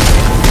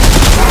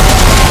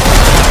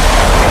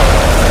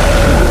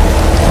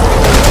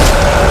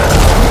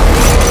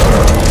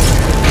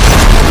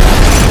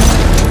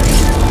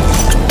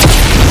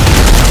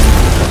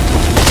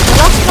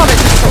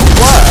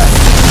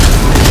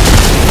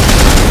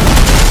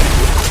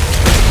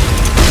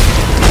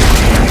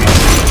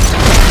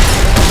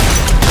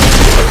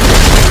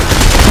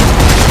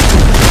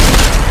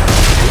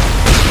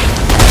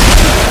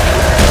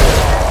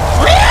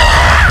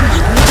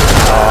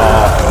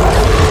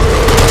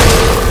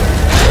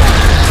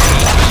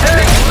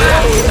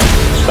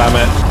 Damn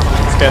it,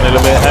 it's getting a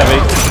little bit heavy.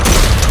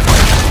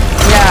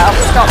 Yeah, I'll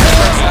stop for a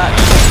sec.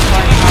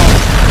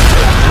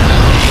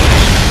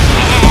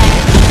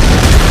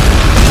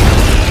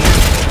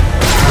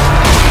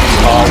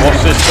 Oh, watch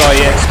this guy,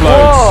 he explodes.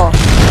 Whoa.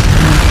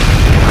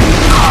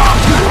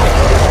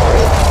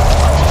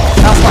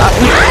 That's what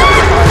happened.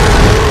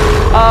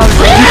 Oh,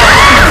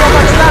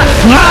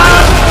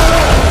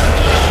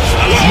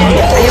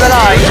 are you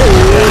alive?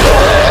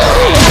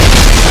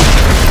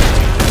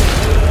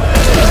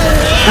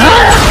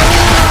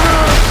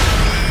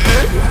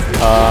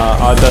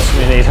 I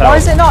desperately need help. Why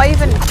is it not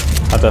even?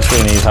 I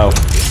desperately need help.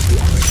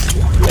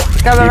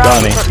 Go You around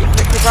got and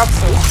quickly grab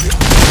some.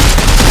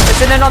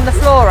 Is it on the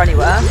floor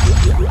anywhere?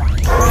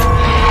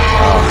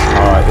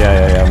 Alright,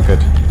 yeah, I'm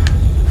good.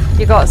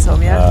 You got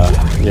some, yeah?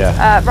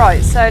 Yeah.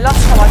 Right, so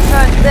last time I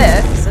turned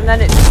this and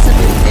then it just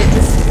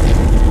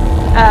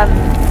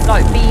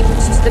like beamed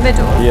to the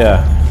middle.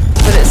 Yeah.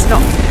 But it's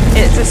not.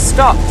 It just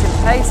stopped in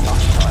place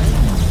last time.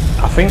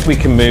 I think we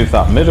can move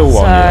that middle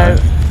one, you know.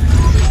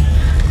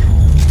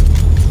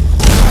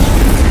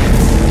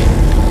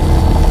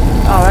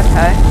 Oh,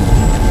 okay.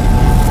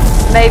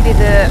 Maybe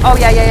the... Oh,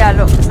 yeah,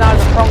 look, because now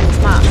the prongs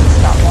match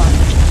that one.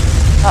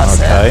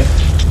 That's okay.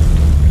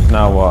 it.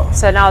 Now what?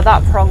 So now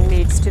that prong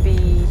needs to be...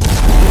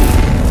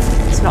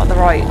 It's not the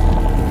right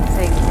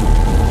thing.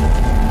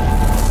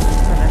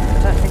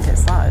 I don't think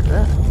it's that, is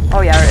it? Oh,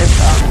 yeah, it is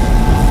that.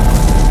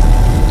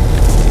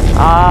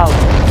 Oh.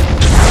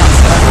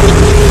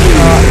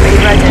 Are you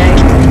ready?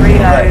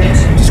 Reload.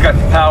 Right. Just got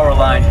the power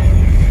line.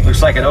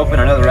 Looks like it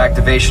opened another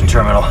activation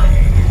terminal.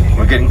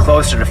 We're getting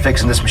closer to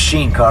fixing this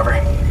machine, Carver.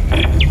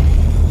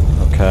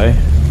 Okay.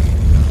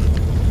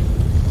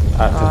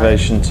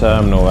 Activation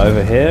terminal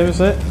over here, is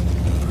it?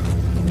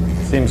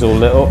 Seems all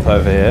lit up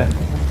over here.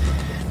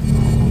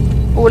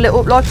 All lit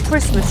up like a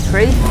Christmas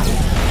tree.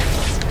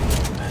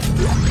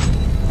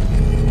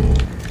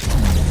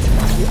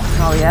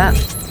 Oh yeah.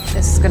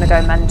 This is gonna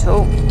go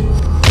mental.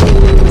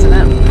 Isn't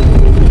it?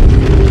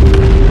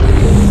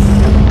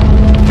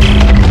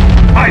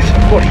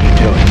 Isaac, what are you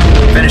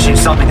doing? Finishing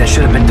something that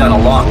should have been done a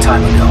long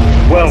time ago.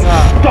 Well,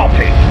 stop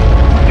it!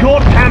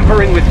 You're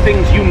tampering with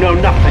things you know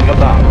nothing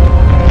about.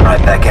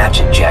 Right back at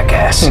you,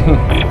 jackass.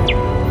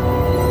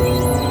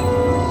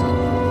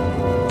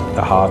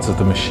 The heart of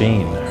the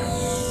machine.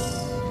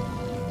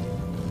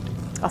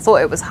 I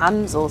thought it was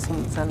Hanz or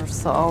something. I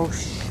just thought, oh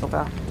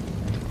sugar.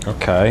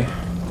 Okay.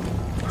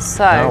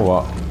 So now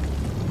what?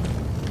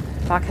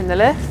 Back in the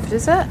lift,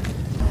 is it?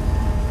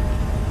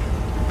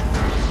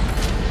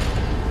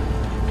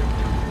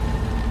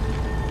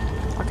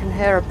 I can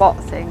hear a bot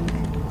thing.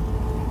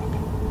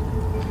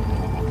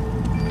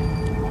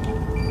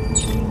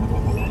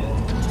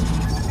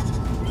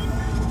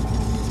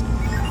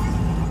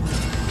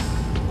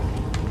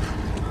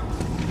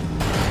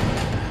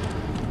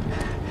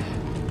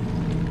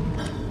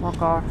 Oh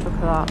god, look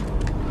at that.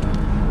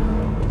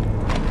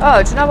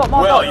 Oh, do you know what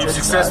my Well, bot you just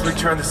successfully said?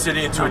 turned the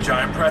city into a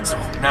giant pretzel.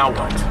 Now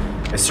what?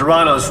 If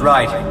Serrano's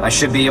right, I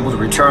should be able to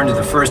return to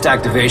the first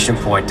activation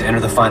point to enter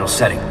the final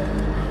setting.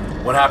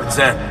 What happens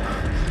then?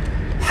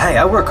 Hey,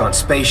 I work on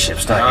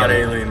spaceships, Not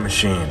alien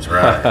machines,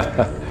 right?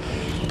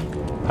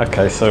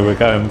 Okay, so we're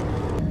going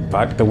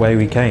back the way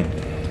we came.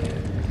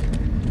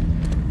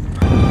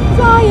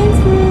 Flying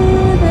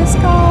through the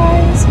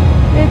skies,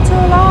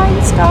 little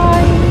line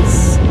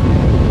skies.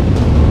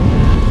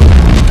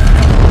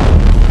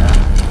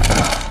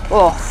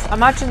 Oh,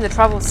 imagine the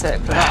travel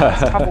sick without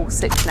travel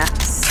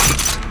sickness.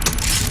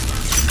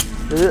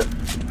 Ugh.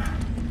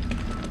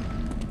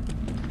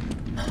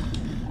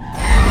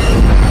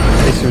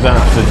 At least we don't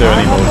have to do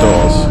any more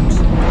doors.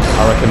 I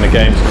reckon the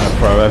game's going to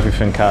throw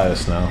everything at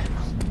us now.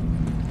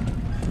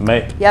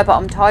 Yeah, but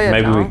I'm tired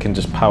Maybe now. we can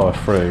just power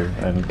through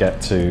and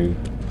get to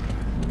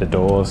the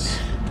doors.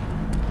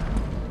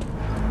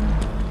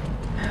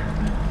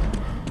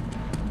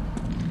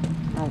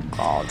 Oh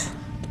god.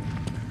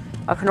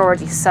 I can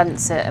already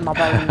sense it in my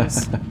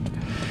bones.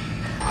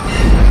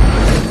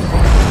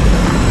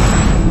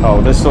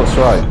 Oh, this looks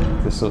right.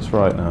 This looks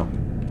right now.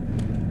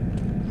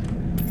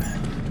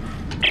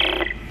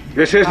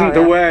 This isn't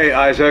the way,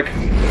 Isaac.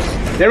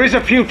 There is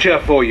a future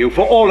for you,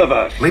 for all of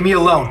us. Leave me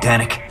alone,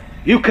 Danik.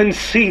 You can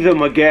see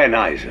them again,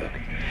 Isaac.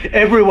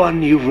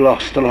 Everyone you've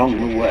lost along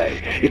the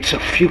way. It's a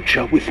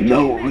future with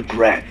no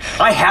regrets.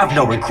 I have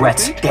no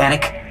regrets,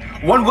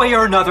 Danik. One way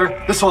or another,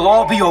 this will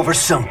all be over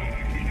soon.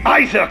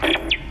 Isaac!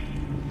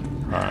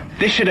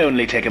 This should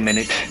only take a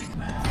minute.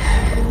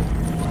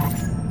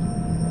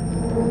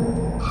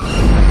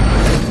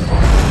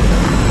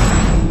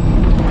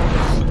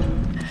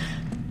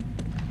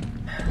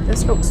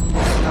 This looks...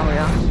 Oh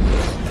yeah.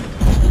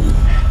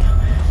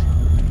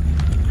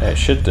 Yeah, it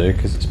should do,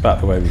 because it's back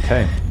the way we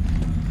came.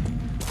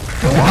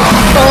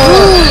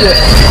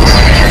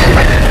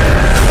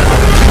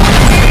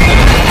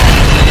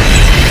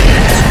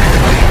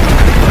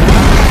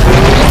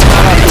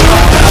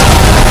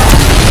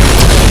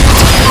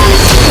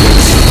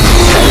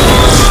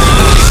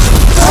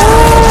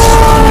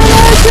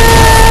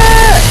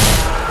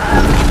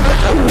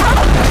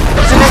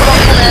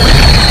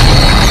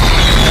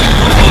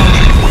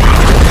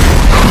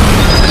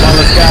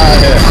 Let's get out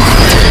of here.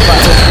 Back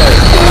this way.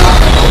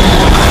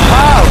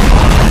 Oh!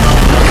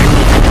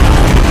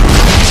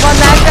 Come on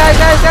then, go,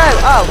 go, go!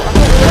 Oh,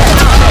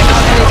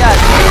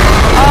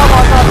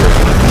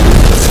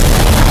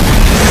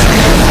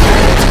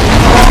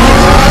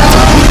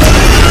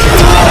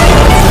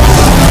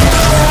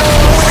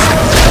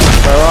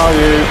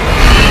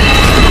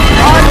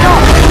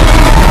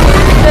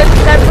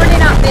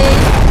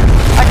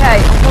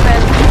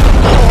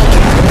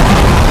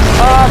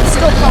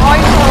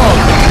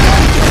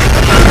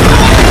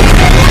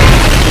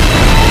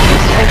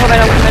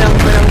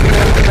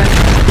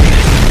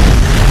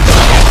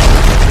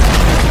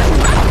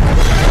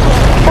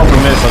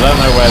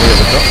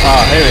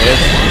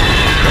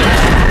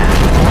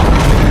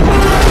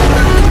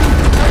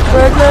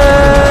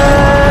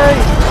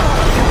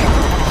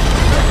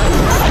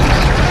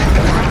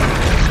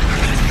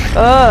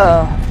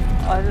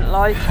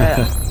 like it.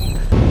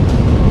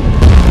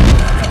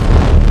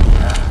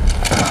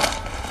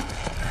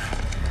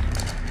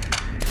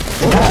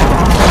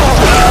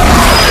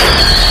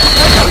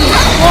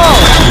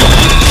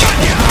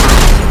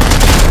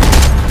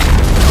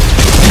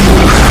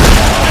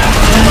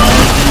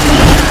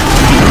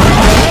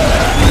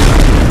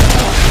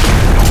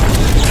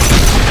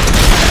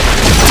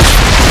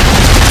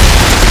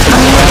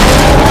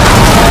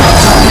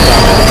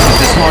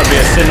 This might be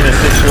a similar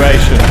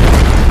situation.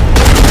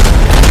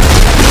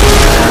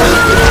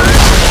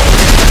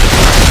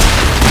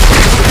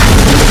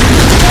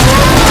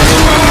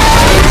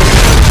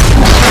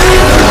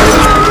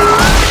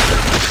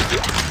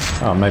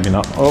 Oh, maybe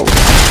not. Oh.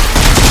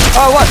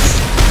 Oh, what?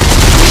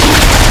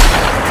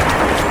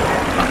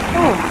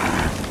 Oh,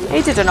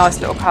 he did a nice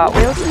little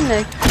cartwheel,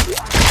 didn't he?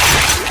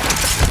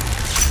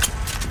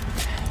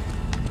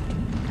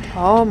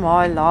 Oh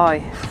my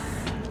life.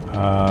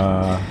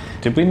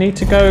 Did we need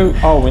to go?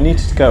 Oh, we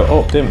needed to go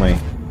up, didn't we?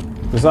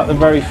 Was that the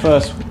very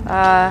first?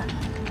 I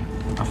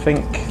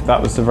think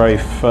that was the very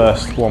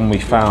first one we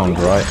found,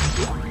 right?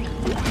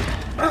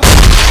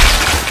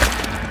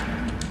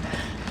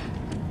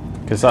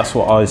 Because that's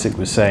what Isaac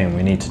was saying.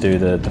 We need to do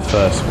the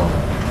first one.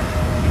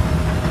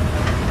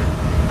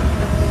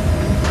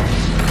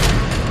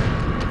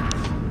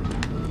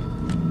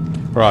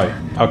 Right.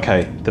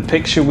 Okay. The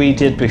picture we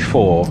did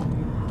before.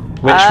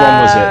 Which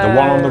one was it? The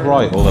one on the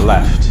right or the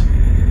left?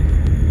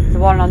 The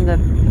one on the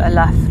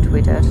left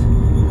we did.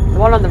 The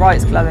one on the right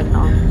is glowing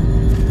now.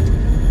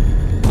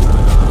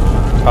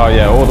 Oh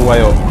yeah, all the way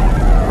up,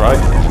 right?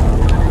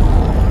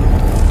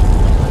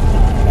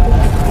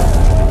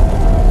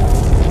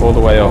 All the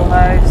way up.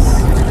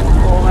 Almost.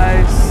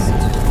 Almost.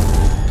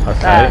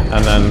 Okay, There.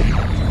 and then...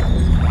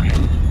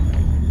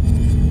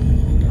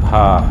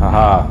 Ha, ha,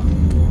 ha.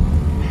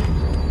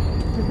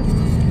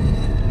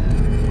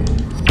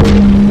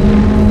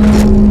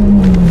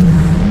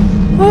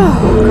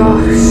 Oh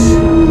gosh.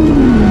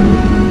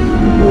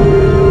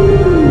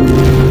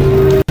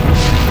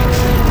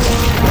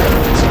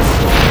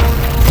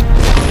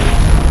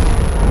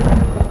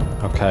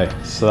 Okay,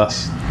 so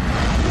that's...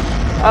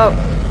 Oh.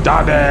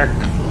 Dadek!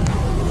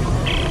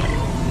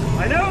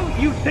 I know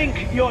you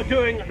think you're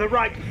doing the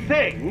right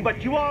thing,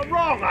 but you are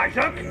wrong,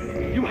 Isaac.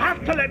 You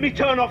have to let me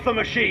turn off the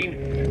machine.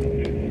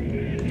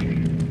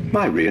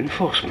 My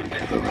reinforcements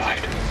have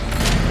arrived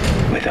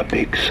with a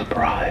big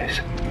surprise.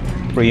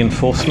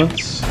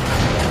 Reinforcements?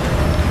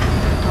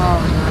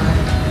 Oh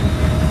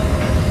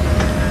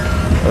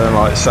I don't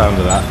like the sound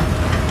of that.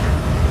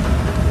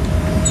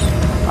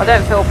 no. I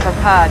don't feel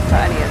prepared for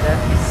any of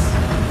this.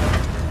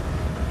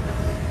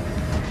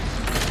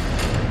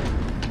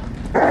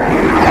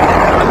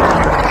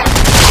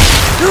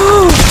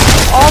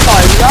 Oh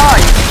my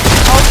life!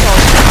 Oh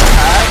god,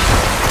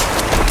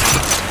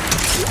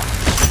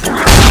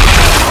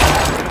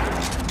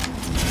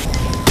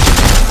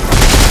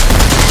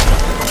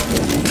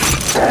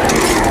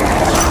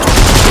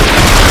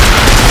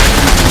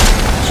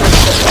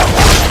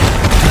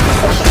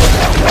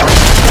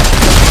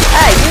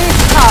 hey, you need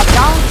to calm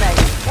down,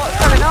 mate. What's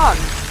going on?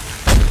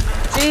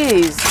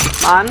 Jeez,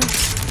 man.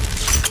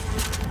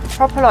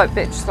 Proper like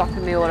bitch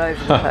slapping me all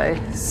over the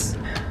place.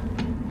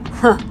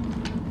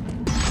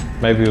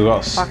 Maybe we've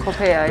got to, Back up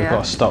here, we've yeah.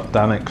 got to stop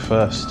Danik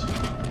first.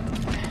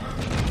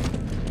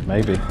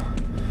 Maybe.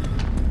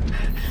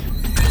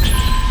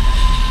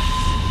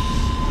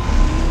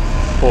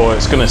 Or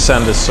it's going to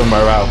send us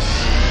somewhere else.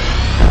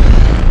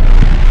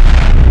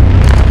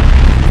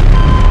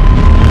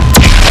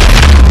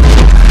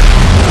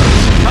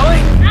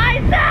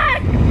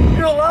 Isaac!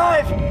 You're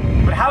alive!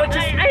 But how did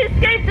you... I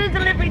escaped those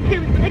delivery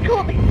tubes, but they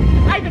caught me.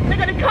 Isaac, they're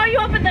gonna call you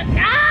up in the...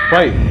 Ah!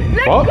 Wait,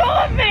 Let what? go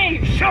of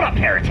me! Shut up,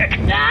 heretic!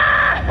 Ah!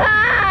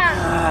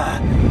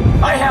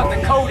 I have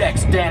the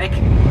codex, Danik.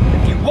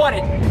 If you want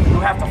it, you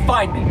have to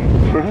find me.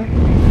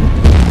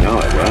 No,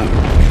 I won't.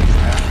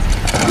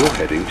 You're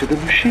heading to the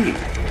machine.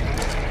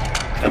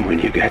 And when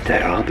you get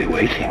there, I'll be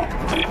waiting.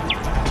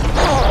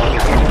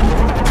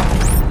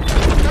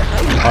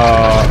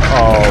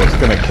 Oh, it's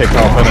going to kick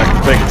off in a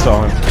big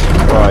time.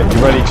 Right, you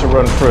ready to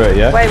run through it,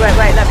 yeah? Wait,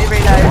 let me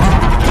reload.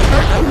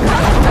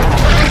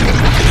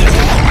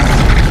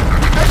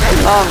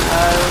 Oh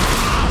no.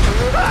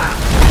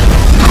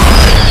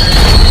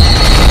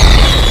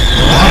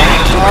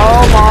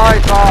 Oh my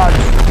god.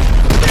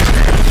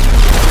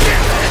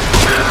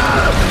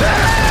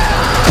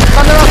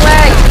 Gone the wrong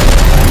way!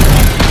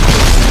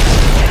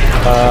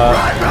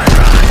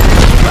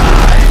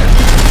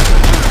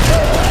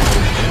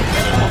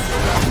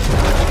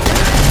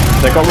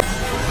 They've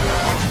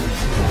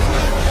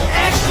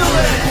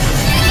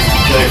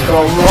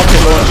got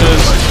rocket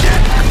launchers.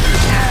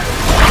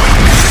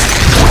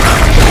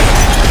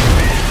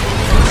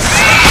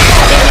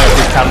 I don't know if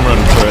we can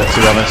run through it, to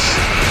be honest.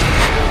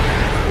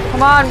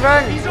 Come on,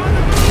 run!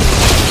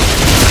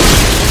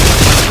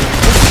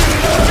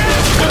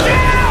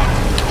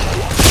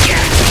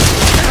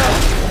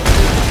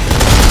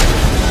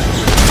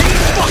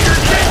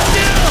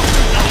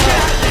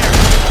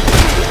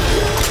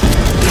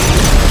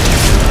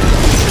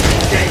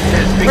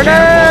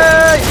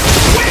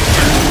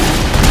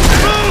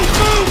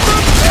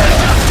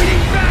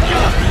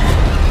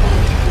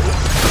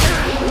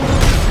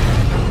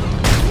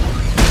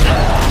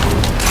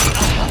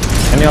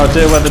 Any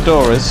idea where the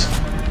door is?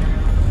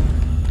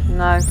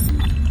 No.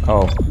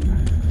 Oh.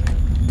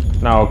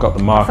 Now I've got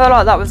the mark. I feel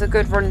like that was a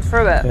good run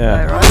through it.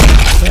 Yeah. Though, right?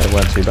 Yeah, it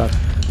weren't too bad.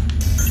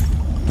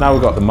 Now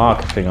we've got the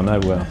marker thing, I know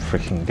where I'm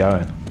freaking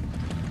going.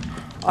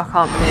 I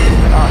can't believe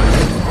that.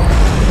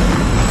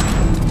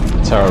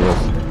 Terrible.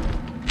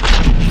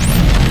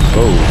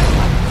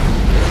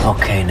 Oh.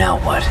 Okay, now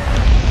what?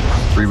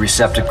 3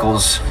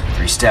 receptacles,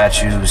 3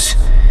 statues,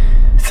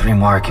 3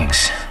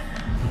 markings.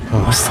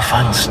 What's the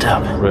final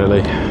step?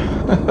 Really?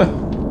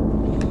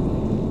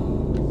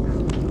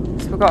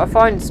 So we've got a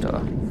find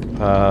store.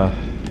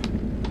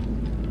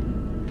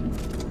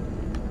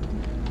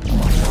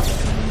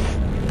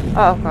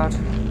 Oh god.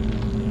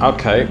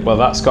 Okay, well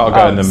that's got to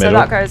go in the middle. So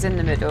that goes in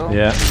the middle.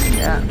 Yeah.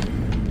 Yeah.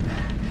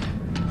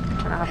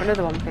 Can I have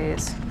another one,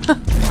 please?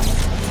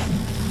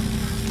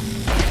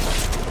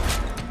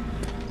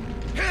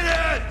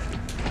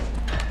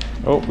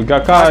 Oh, we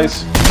got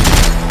guys.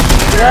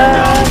 Oh,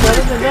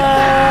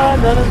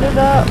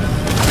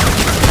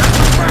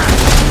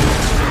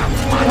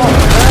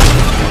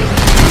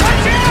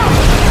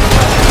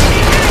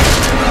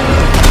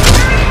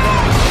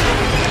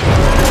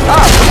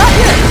 is that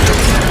you?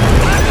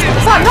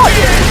 Is that not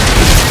you?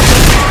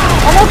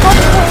 Oh my god,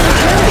 what are you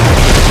doing?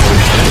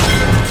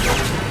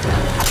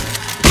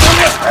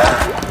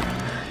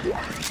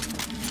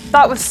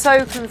 That was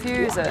so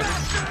confusing.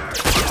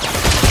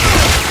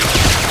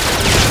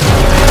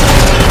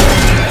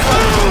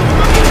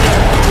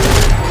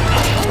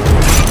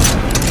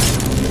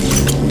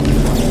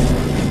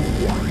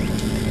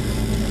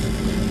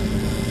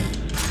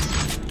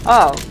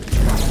 Oh.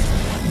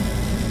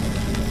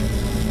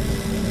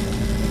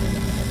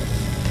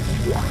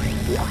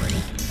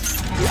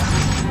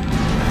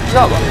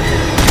 Got one.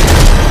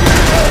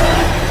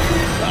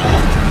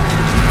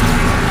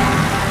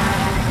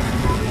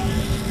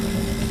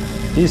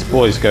 These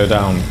boys go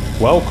down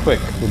well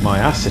quick with my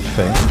acid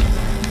thing.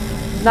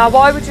 Now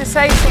why would you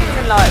say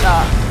something like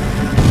that?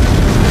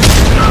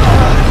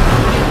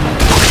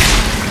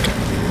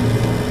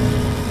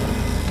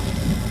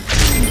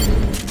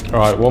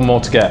 Alright, one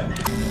more to get.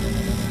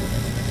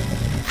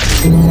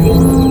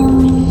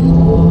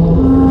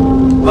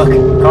 Look,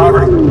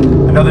 Carver,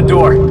 another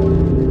door.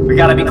 We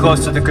gotta be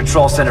close to the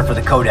control center for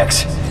the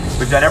Codex.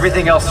 We've done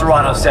everything else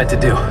Serrano said to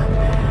do.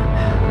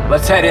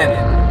 Let's head in.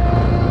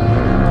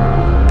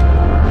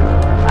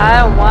 I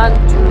don't want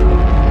to.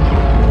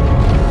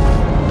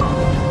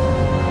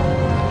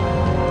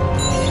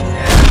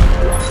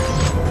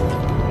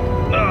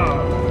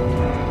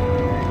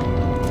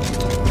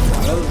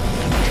 Well,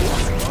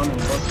 gone and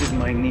busted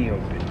my knee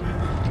open.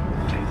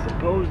 I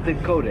suppose the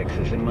Codex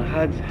is in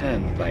MacLeod's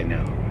hands by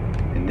now,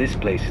 and this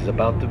place is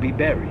about to be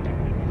buried,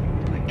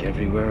 like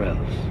everywhere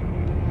else.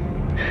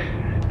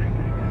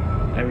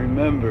 I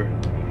remember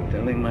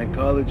telling my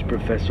college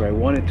professor I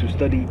wanted to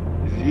study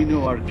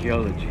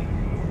xenoarchaeology.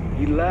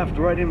 He laughed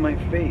right in my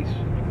face.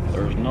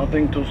 "There's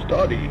nothing to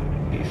study,"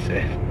 he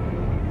said.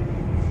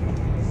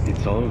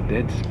 "It's all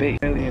dead space.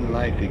 Alien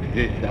life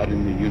exists out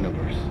in the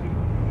universe."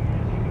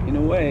 In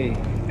a way,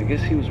 I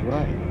guess he was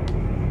right.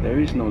 There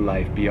is no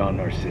life beyond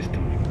our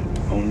system.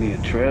 Only a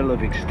trail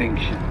of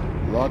extinction,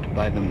 wrought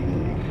by the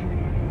moons.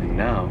 And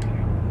now,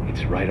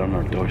 it's right on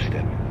our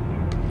doorstep.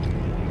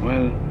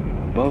 Well,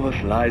 above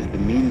us lies the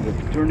means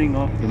of turning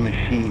off the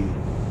machine,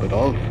 but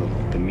also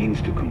the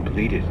means to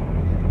complete it.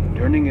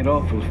 Turning it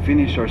off will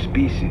finish our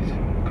species.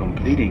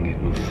 Completing it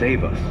will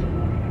save us.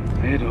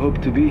 I had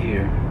hoped to be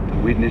here to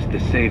witness the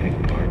saving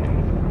part.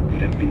 It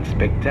would have been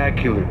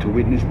spectacular to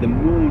witness the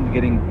moon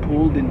getting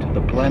pulled into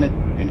the planet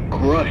and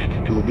crushed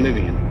to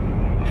oblivion.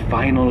 A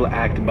final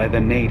act by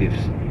the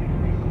natives.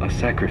 A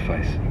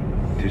sacrifice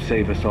to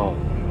save us all.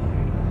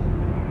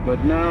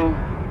 But now,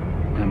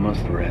 I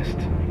must rest.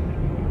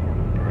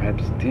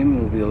 Perhaps Tim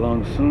will be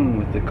along soon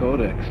with the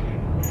Codex.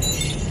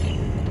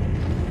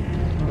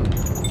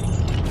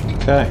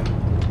 Okay.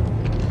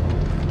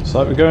 Looks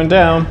like we're going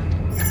down.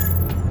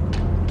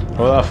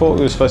 Well, I thought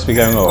we were supposed to be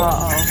going up.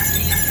 Uh-oh.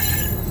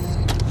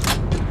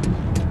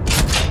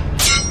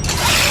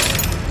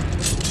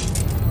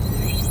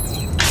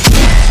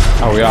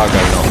 Oh, we are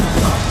going up.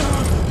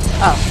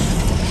 Oh.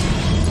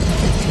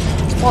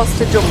 What's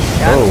the jump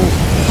again? Oh.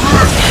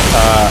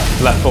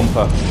 Left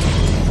bumper.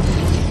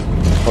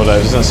 Although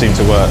it doesn't seem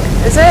to work.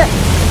 Is it?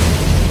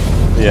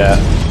 Yeah.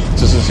 It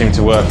doesn't seem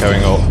to work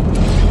going up.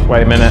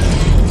 Wait a minute.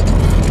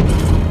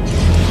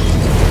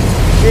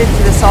 Move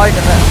to the side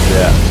of it.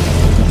 Yeah.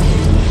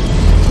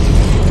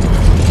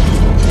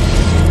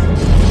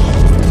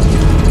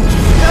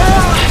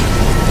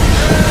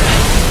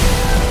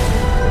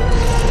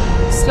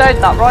 Slowed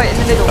that right in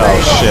the middle. Oh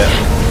though. shit.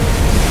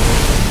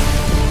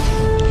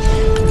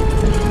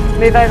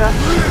 Move over.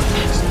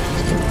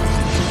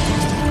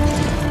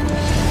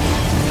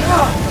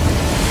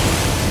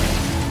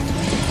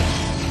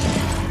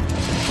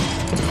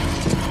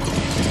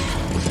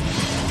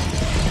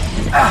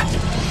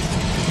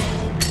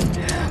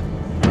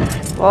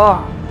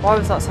 Whoa, why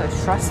was that so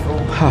stressful?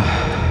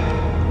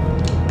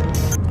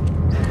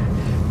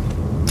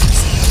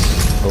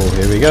 Oh,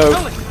 here we go.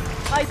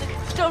 Isaac,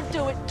 Don't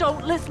do it.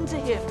 Don't listen to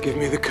him. Give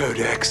me the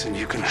codex and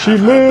you can She have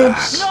her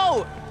lives. back.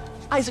 No!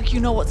 Isaac, you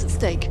know what's at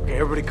stake. Okay,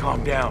 everybody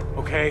calm down,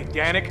 okay?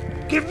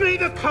 Danik, give me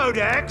the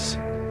codex,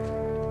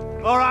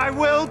 or I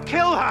will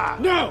kill her!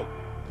 No!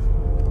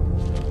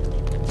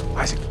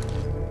 Isaac,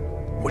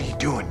 what are you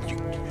doing?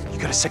 You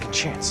got a second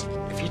chance.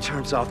 If he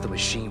turns off the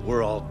machine,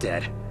 we're all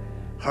dead.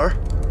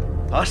 Her?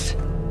 Us?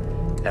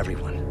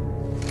 Everyone.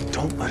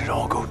 Don't let it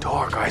all go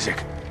dark,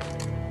 Isaac.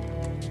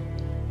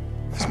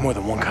 There's more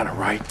than one kind of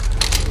right.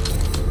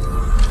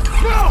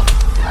 No!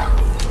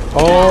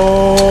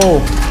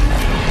 Oh!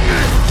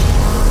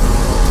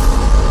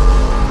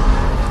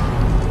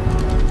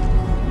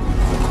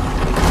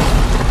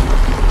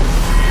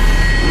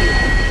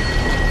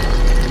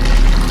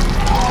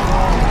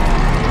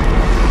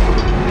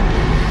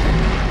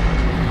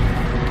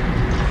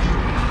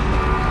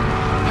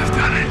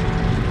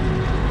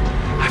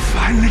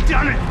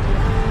 Done it!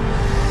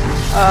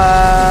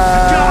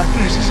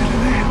 Darkness is at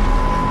an end.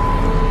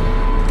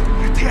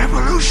 Let the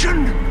evolution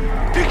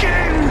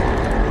begin!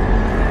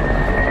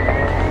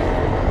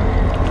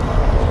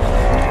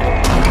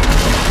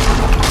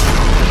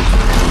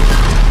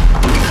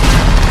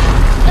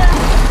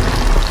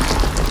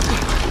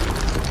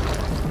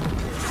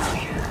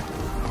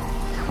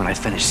 When I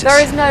finish this,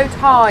 There is no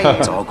time.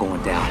 it's all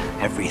going down.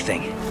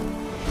 Everything.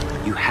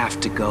 You have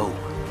to go.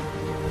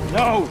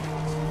 No!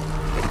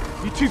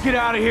 You two get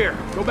out of here.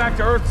 Go back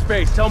to Earth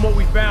space. Tell them what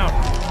we found.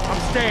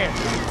 I'm staying.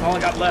 That's all I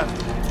got left.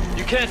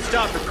 You can't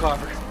stop it,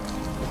 Carver.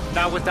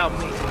 Not without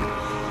me.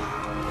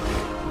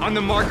 I'm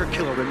the marker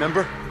killer,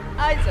 remember?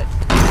 Isaac.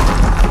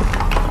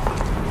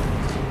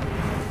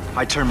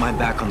 I turned my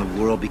back on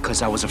the world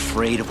because I was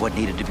afraid of what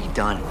needed to be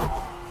done.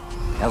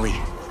 Ellie,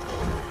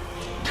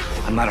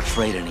 I'm not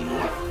afraid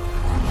anymore.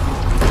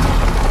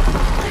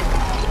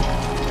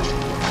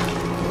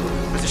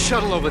 There's a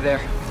shuttle over there.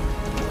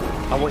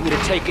 I want you to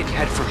take it and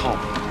head for home.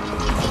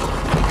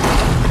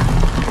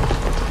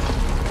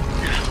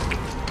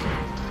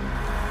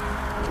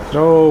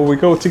 No, we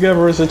go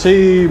together as a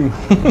team.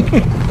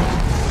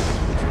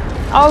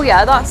 Oh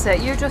yeah, that's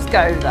it. You just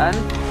go then.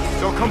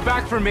 Don't come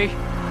back for me.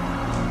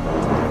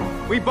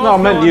 We both No,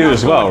 I meant know you I'm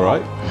as not well,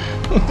 going. right?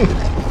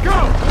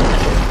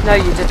 Go! No,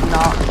 you did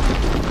not.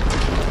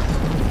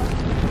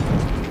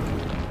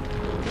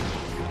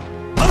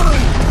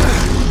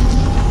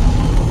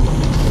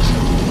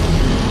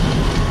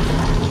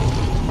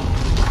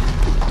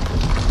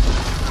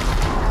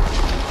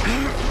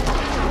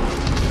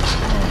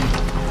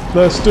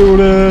 Let's do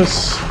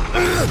this.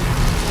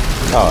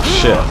 Oh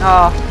shit.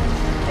 Oh,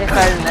 if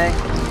only.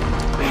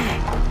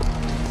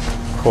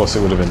 Of course,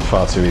 it would have been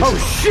far too easy. Oh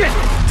shit!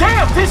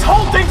 Damn! This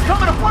whole thing's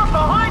coming apart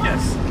behind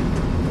us!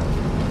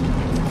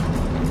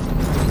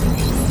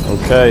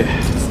 Okay.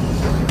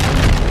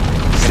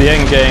 It's the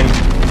end game.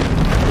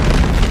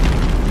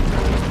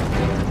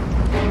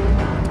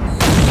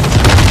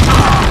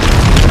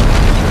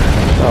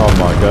 Oh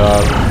my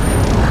god.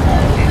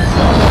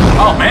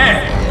 Oh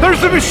man!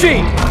 There's the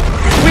machine!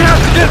 We have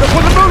to do it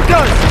before the moon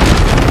does!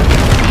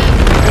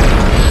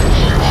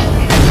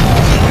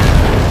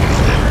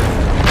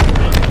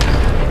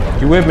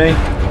 You with me?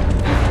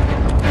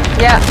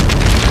 Yeah.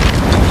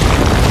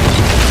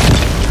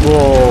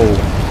 Whoa.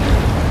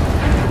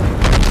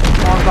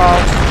 Oh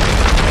god.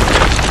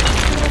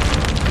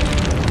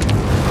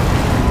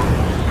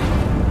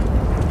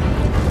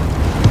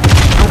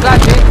 I'm glad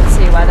you can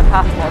see where the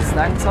path was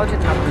then, because I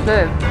didn't have a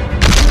clue.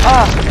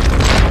 Oh.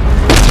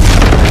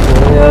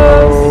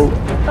 Whoa.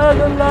 I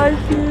don't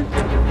like it.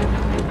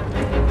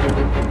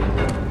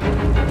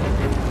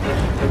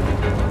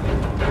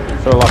 I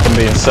feel like I'm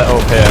being set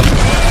up here.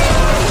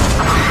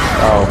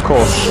 Oh, of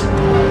course.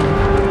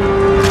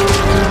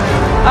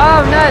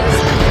 Oh no,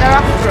 they're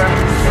after us.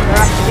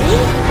 They're after me?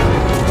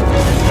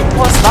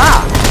 What's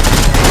that?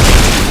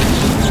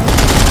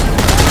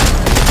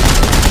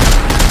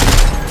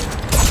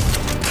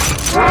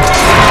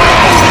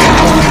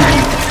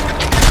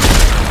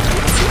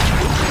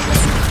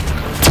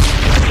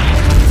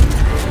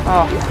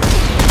 Oh.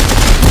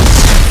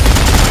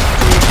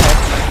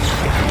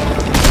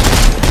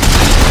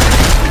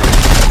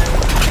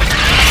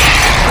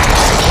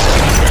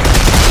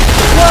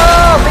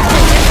 Whoa, big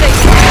thing.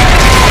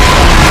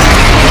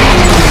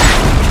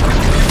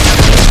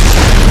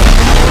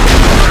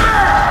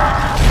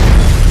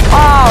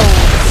 Oh.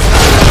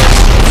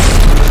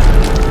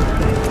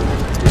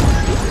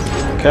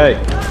 Okay.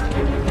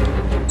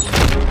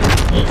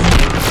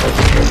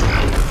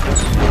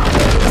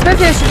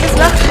 Smiffius, you just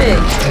left me.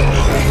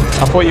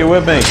 I thought you were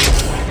with me.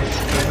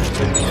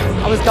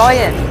 I was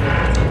dying.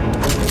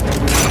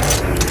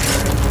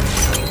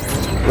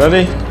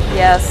 Ready?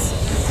 Yes.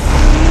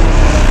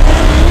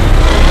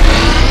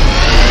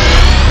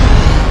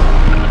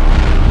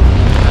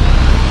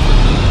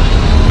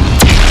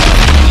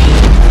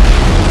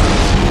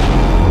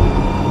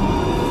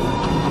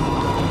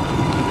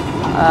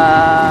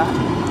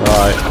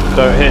 Right,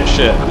 don't hit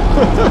shit.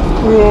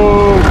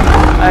 Whoa.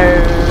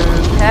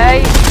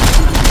 Okay.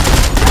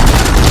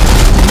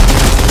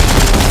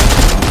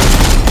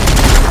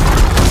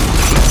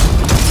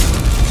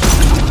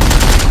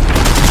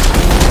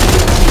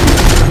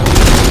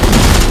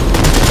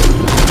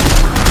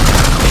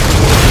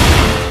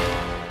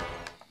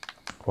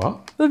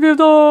 Maybe we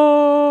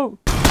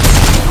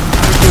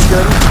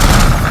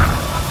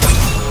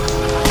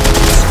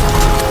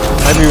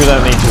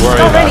don't need to worry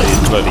about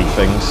these bloody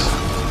things.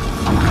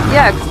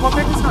 Yeah, because my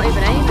character's not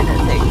even aiming at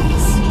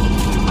things.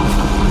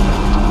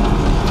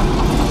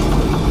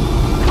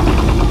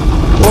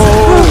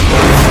 Whoa!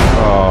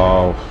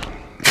 Oh.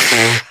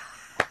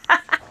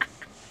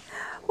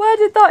 Where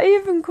did that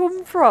even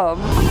come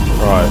from?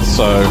 Right,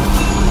 so...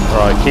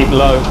 Right, keep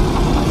low.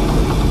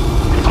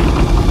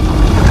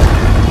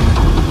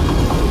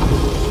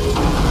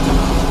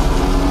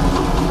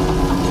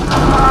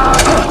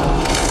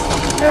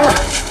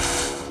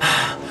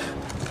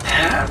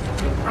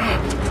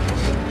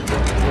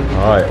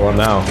 Alright, well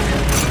now.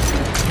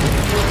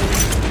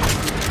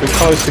 We're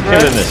close to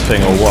killing this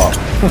thing or what?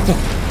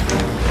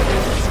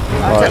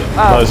 Right,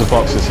 loads of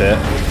boxes here.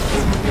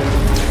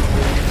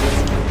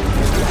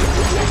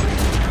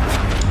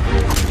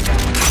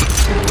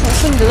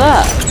 What's under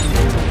that?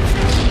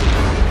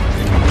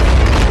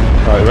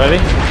 Right, ready?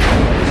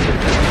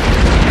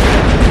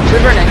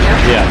 We're running,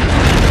 yeah? Yeah.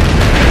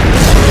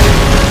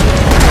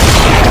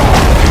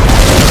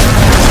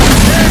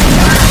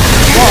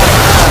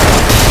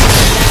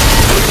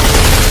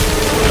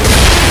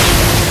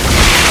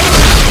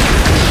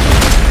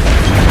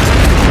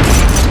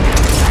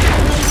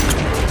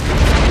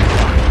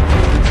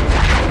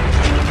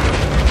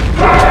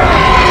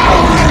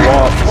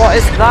 What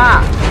is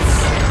that?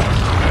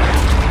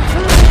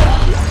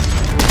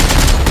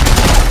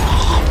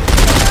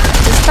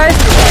 It's supposed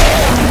to be.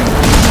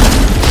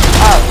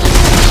 Oh.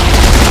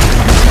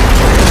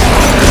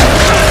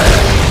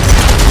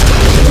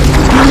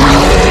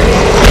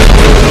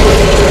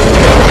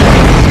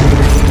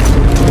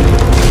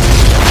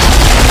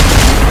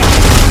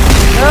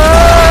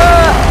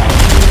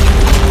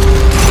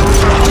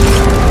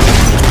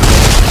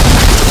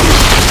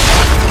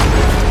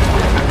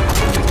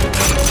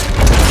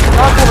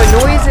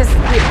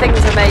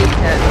 Things are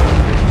making.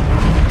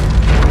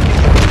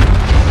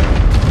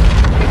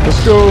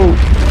 Let's go.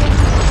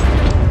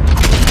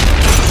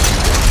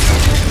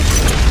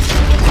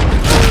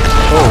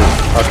 Oh,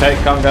 okay,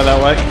 can't go that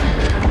way.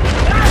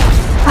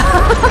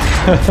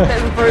 Bit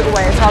of a brutal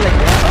way of telling you.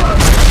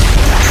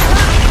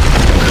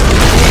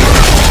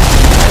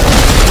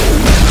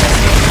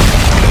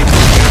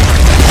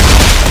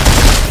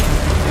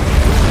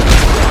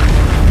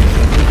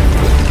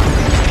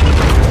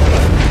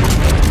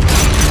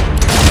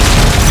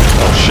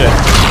 Shit.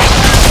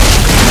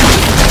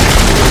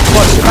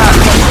 Watch your back,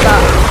 watch your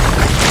back.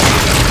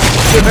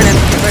 Keep running,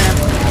 keep running.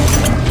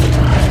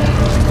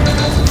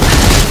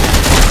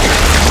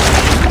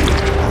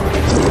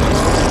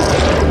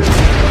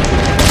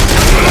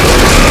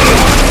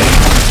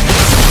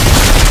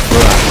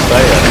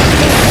 Stay there.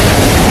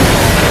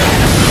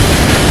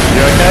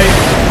 You okay?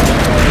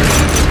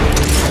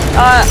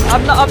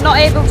 I'm not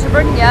able to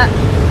run yet.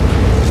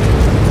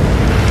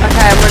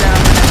 Okay, I'm running.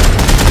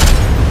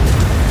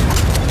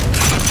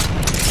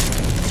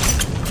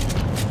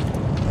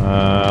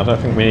 I don't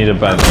think we need a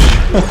bench.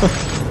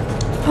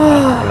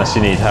 Unless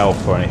you need help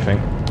or anything.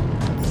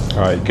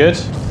 Alright, good.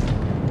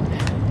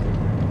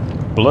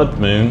 Blood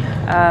moon.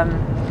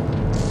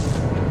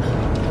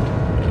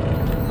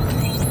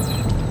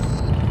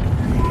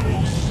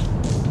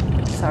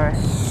 Sorry.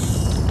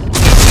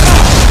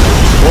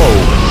 Whoa,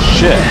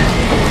 shit.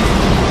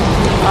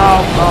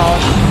 Oh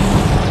god.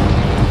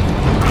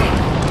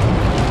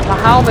 My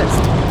helmet's...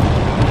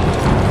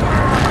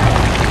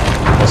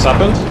 What's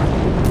happened?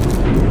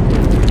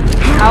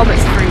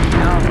 Helmet's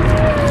freaking out.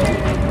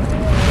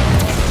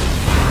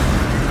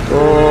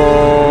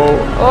 Oh.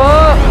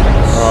 Oh!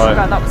 Right.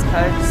 God, that was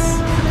close.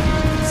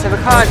 So we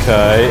can't...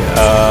 Okay,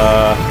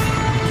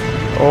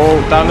 oh,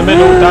 down the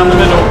middle, down the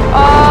middle.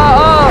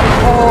 Oh,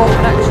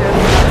 connection.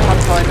 Bad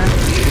timing.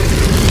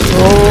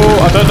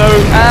 Oh, I don't know.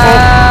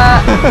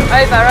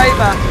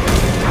 Over.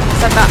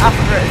 Said that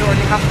after it had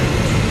already happened.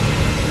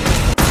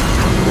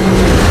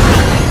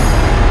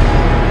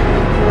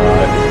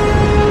 Right.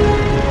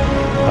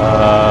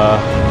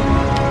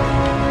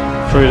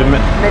 Through the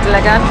middle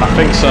again? I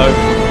think so.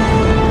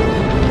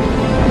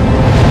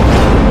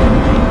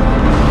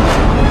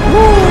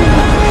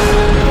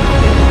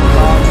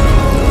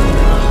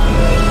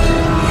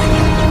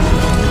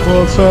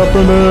 What's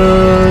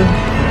happening?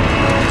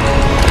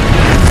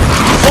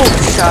 Oh,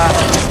 God.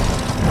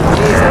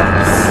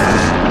 Jesus.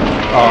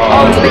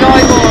 Oh, it's a big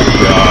eyeball.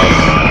 God.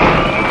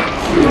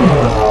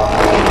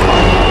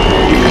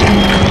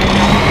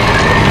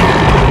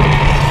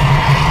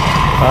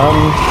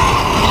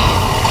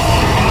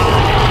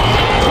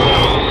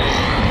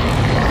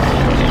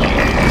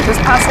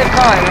 Just pass it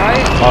by,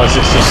 right? Oh, is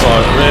this just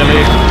like,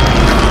 really?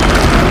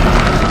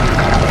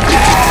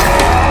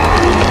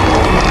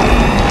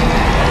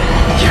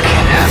 You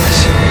can't have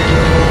this.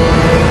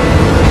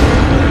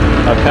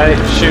 Okay,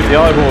 shoot the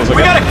eyeballs again.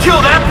 We gotta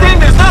kill that thing!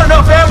 There's not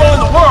enough ammo in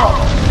the world!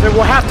 Then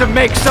we'll have to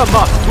make some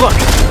up. Look,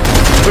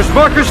 there's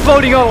markers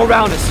floating all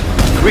around us.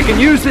 We can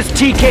use this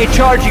TK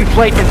charging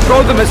plate and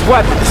throw them as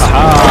weapons.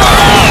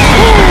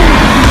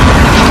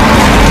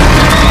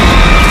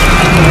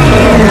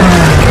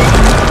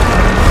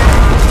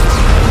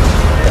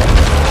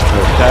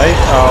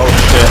 Oh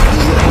shit.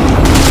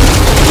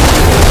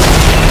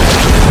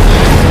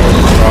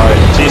 Right,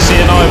 do you see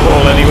an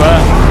eyeball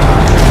anywhere?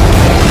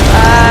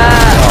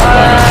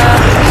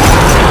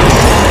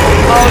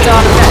 Hold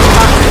on, I'm getting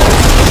back.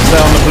 Stay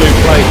on the blue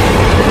plate.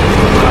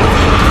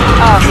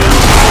 Oh.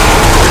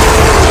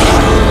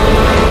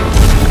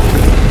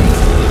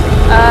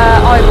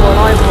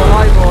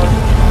 Eyeball.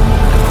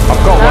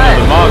 I've got one of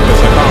the markers,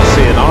 I can't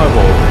see an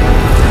eyeball.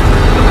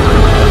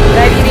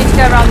 Maybe you need to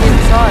go around the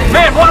inside.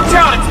 Man, watch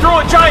out! It's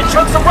throwing giant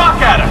chunks of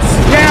rock at us!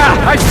 Yeah,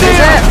 I see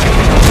it!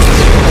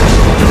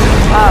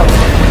 Oh.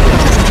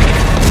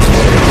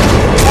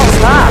 What's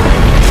that?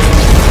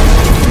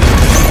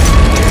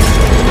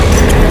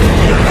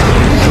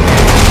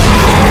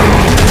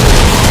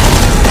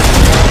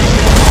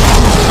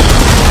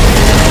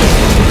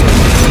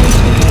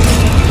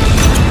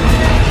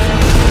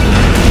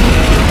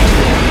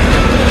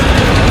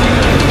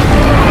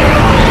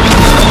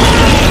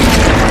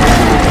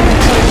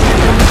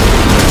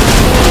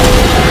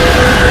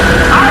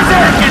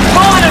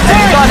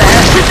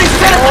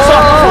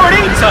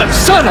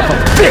 Son of a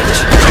bitch!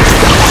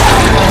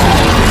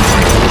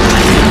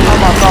 Oh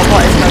my god,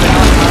 what is going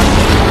on, man?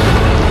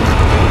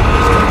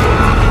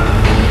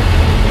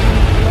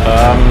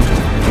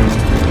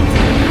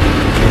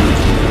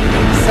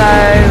 So...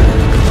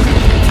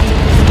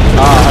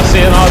 I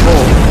see an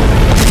eyeball.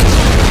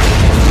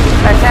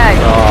 Okay.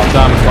 Oh,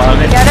 damn, but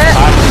I Get it?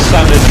 have to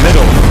stand in the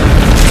middle.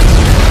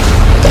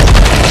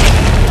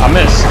 I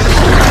missed.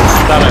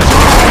 Damn it.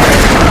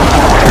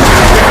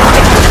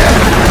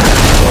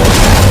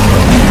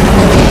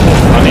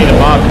 I need a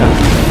marker.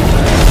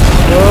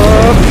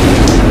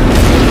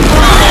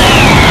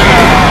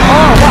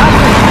 Oh, what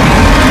happened?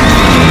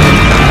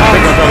 I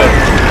think I got it.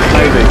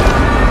 Maybe.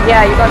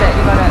 Yeah, you got it.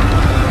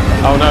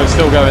 Oh no, it's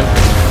still going.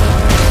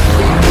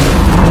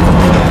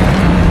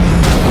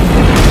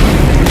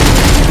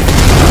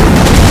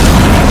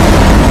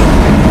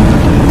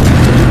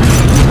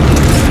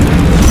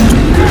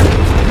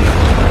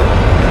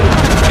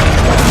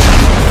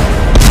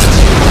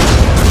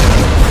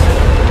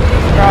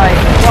 Right,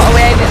 what are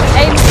we aiming?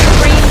 Aim for the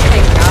green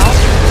thing now,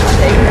 I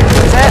think.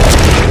 Is it?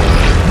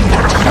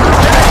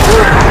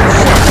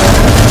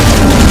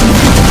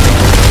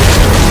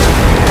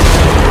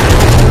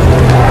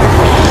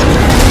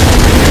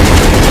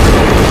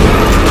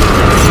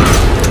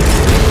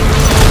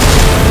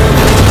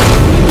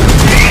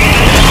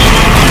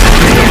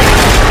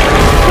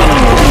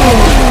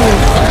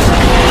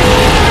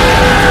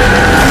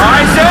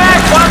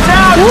 Isaac, watch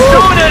out! He's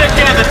doing it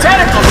again! The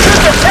tentacle!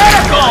 Shoot the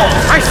tentacle!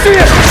 I see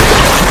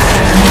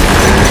it!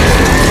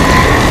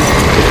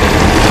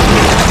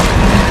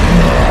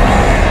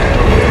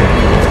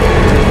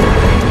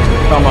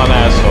 Come on,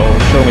 asshole.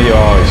 Show me your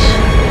eyes.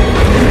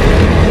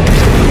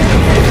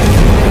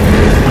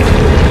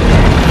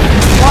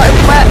 What is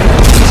wet?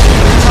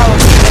 Oh,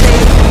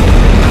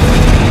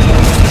 see.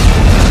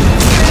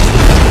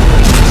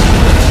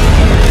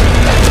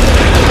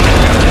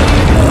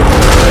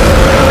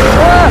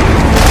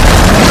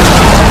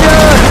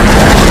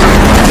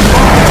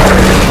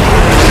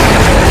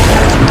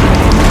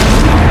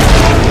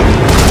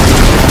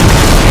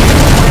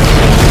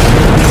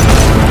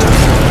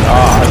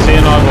 I see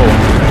an eyeball.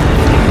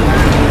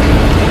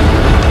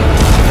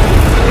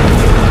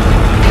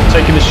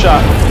 Taking a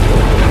shot.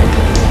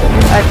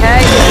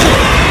 Okay.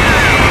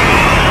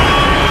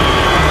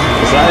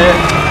 Is that it?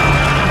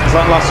 Is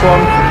that last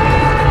one?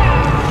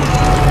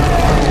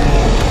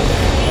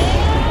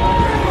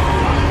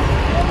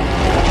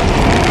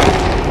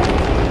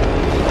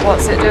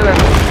 What's it doing?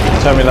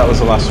 Tell me that was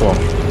the last one.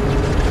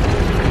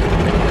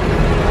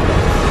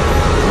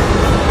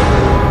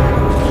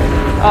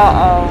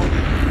 Uh-oh.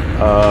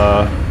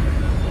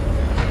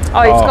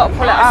 Oh, you've got to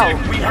pull it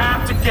out. We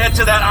have to get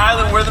to that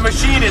island where the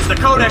machine is. The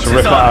codex To rip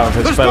is it out on. of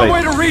its There's belly. no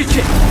way to reach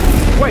it.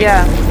 Wait.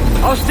 Yeah.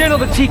 I'll stand on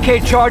the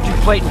TK charging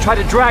plate and try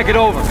to drag it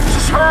over.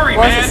 Just hurry,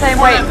 Well, man. it's the same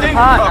before weight that as the thing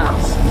partner.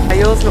 covers. Oh,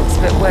 yours looks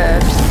a bit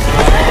weird.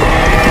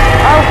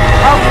 Oh.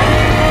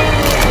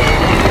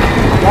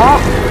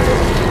 What?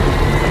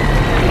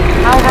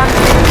 How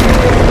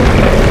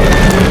random?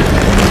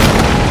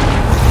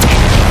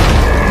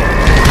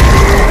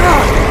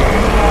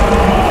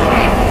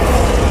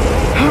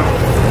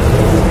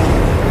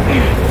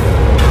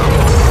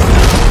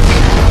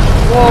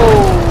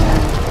 Whoa.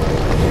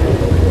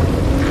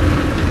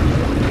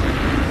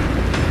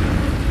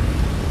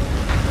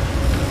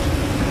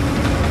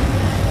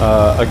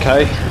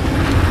 Okay.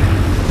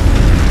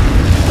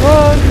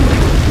 Run.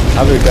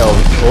 How do we go?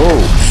 Oh.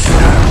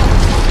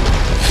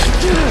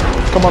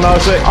 Come on,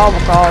 Isaac. Oh my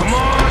god.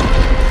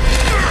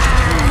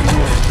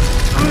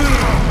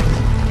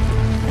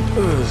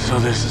 So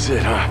this is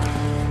it, huh?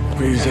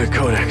 We use that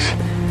codex.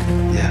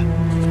 Yeah.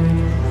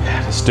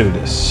 Let's do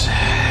this.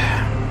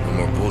 No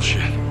more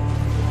bullshit.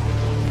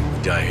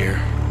 We die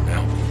here,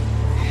 now.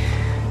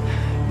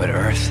 But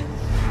Earth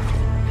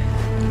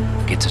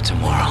gets it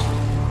tomorrow.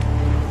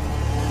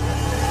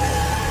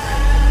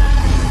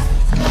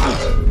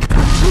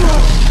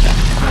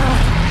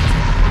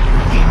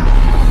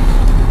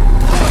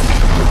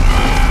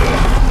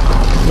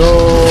 No!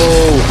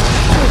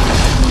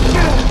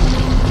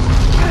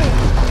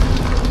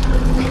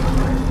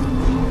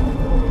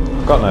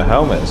 I've got no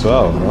helmet as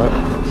well,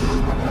 right?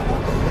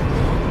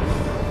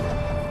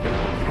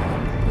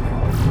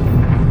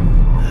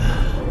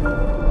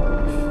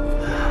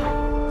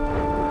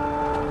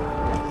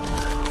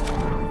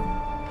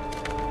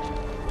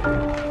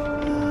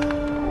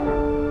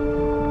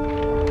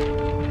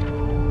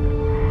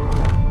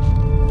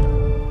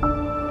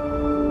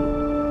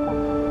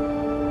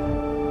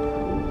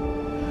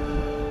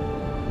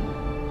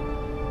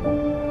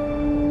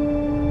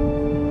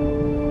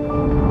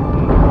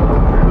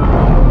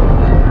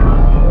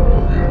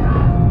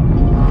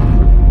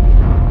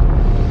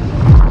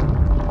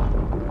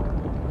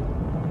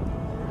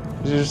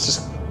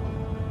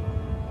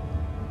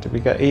 Did we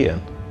get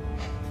eaten?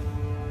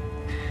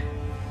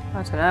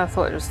 I don't know, I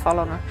thought it just fell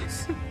on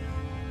us.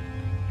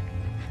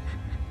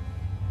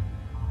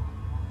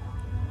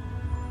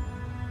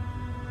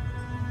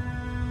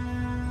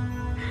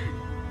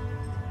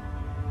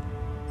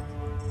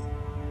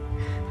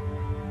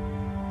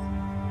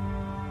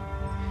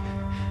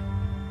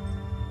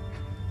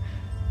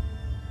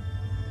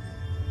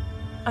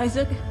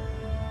 Isaac?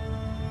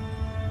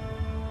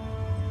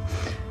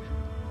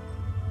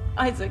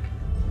 Isaac?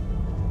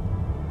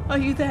 Are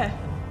you there?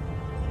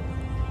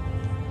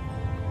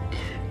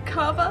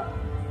 Carver?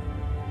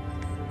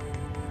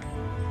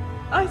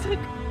 Isaac?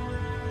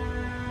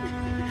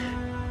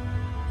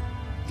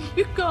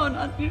 You're gone,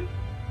 aren't you?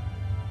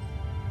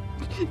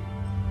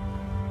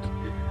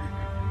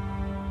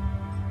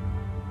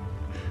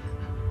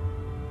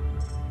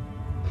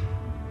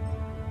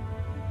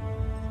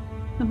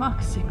 The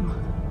mark signal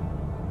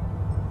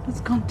has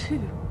gone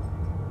too.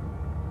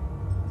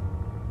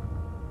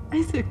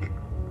 Isaac,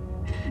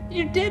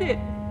 you did it.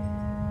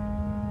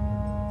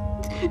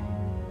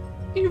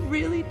 You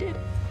really did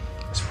it.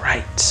 That's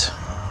right.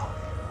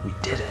 We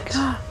did it.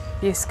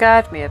 You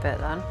scared me a bit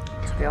then,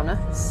 to be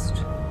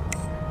honest.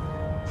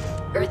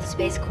 Earth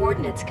space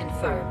coordinates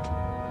confirmed.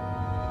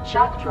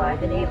 Shock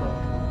drive enabled.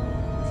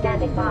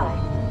 Standing by.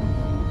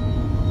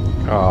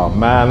 Oh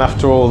man,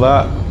 after all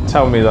that,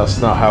 tell me that's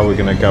not how we're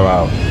gonna go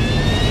out.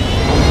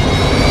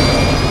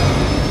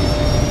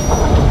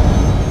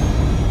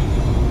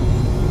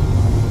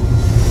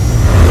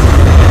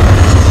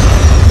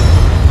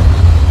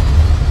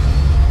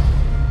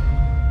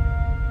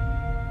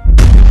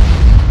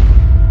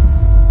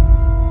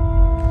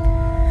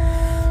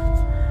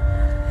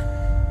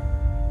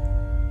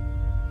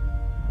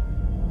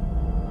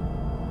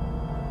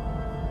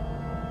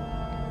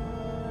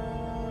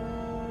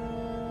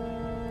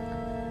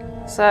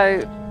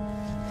 So,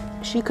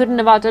 she couldn't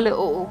have had a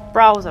little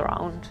browse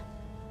around.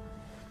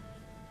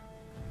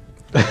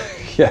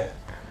 Yeah,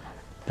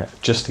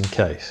 just in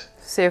case.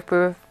 See if we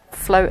were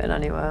floating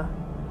anywhere.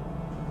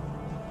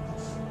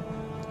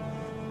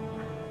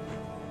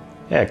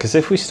 Yeah, because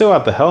if we still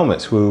had the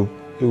helmets, we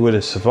would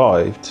have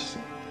survived.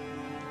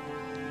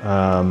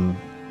 But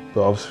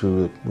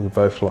obviously we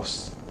both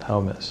lost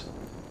helmets.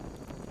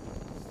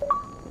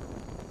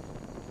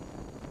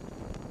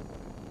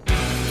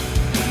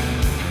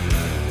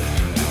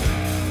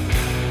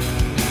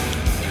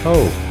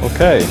 Oh,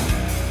 okay.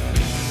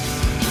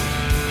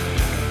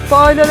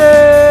 Finally!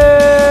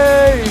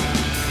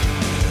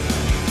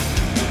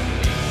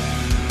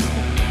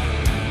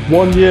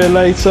 1 year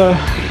later.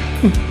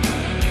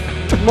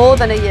 More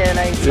than a year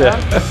later. Yeah.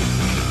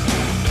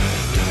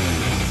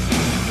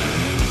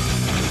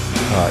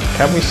 Alright,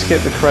 can we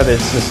skip the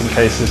credits just in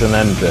case there's an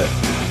end bit?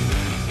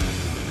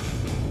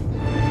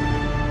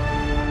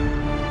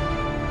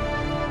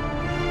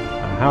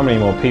 And how many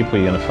more people are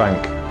you going to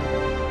thank?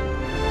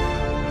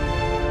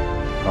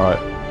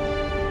 Alright.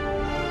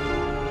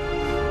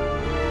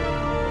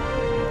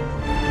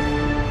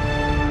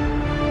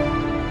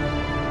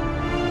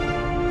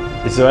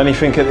 Is there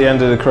anything at the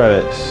end of the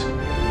credits?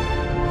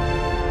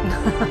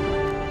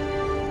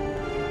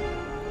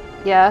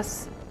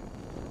 Yes.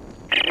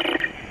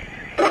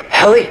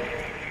 Ellie?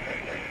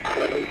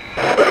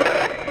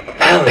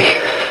 Ellie?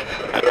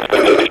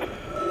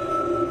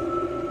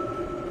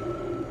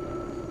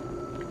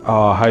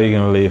 Oh, how are you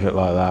going to leave it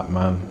like that,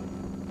 man?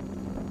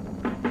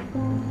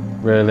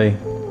 Really?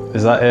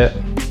 Is that it?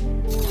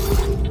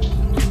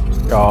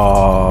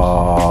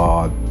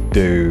 Oh,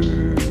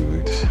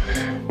 dude.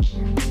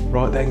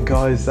 Right then,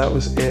 guys, that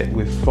was it.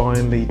 We've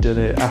finally done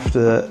it.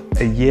 After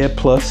a year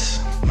plus,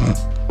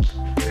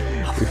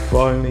 we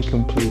finally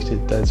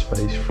completed Dead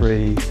Space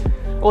 3.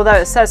 Although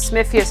it says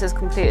Smiffius has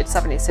completed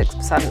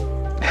 76%.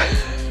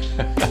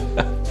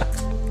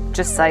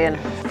 Just saying.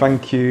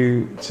 Thank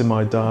you to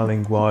my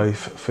darling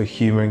wife for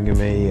humouring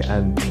me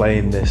and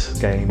playing this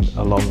game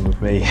along with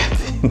me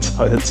the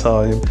entire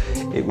time.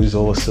 It was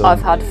awesome.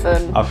 I've had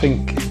fun. I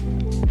think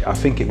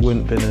it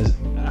wouldn't have been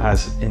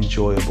as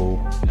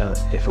enjoyable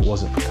if it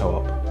wasn't for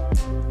co-op.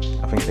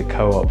 I think the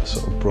co-op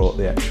sort of brought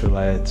the extra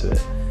layer to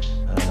it.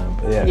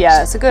 But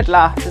yeah, it's a good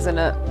laugh, isn't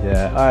it?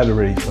 Yeah, I had a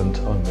really fun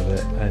time with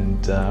it,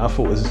 and I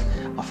thought it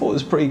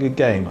was a pretty good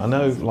game. I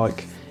know,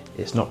 like,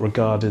 it's not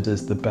regarded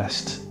as the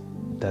best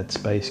Dead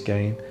Space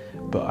game,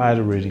 but I had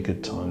a really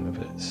good time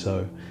with it.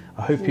 So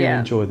I hope you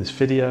enjoyed this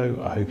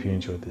video. I hope you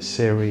enjoyed this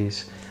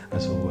series.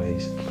 As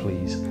always,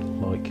 please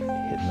like, hit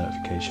the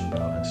notification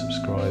bell and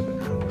subscribe,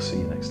 and we'll see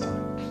you next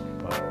time.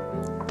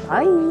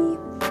 Bye.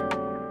 Bye.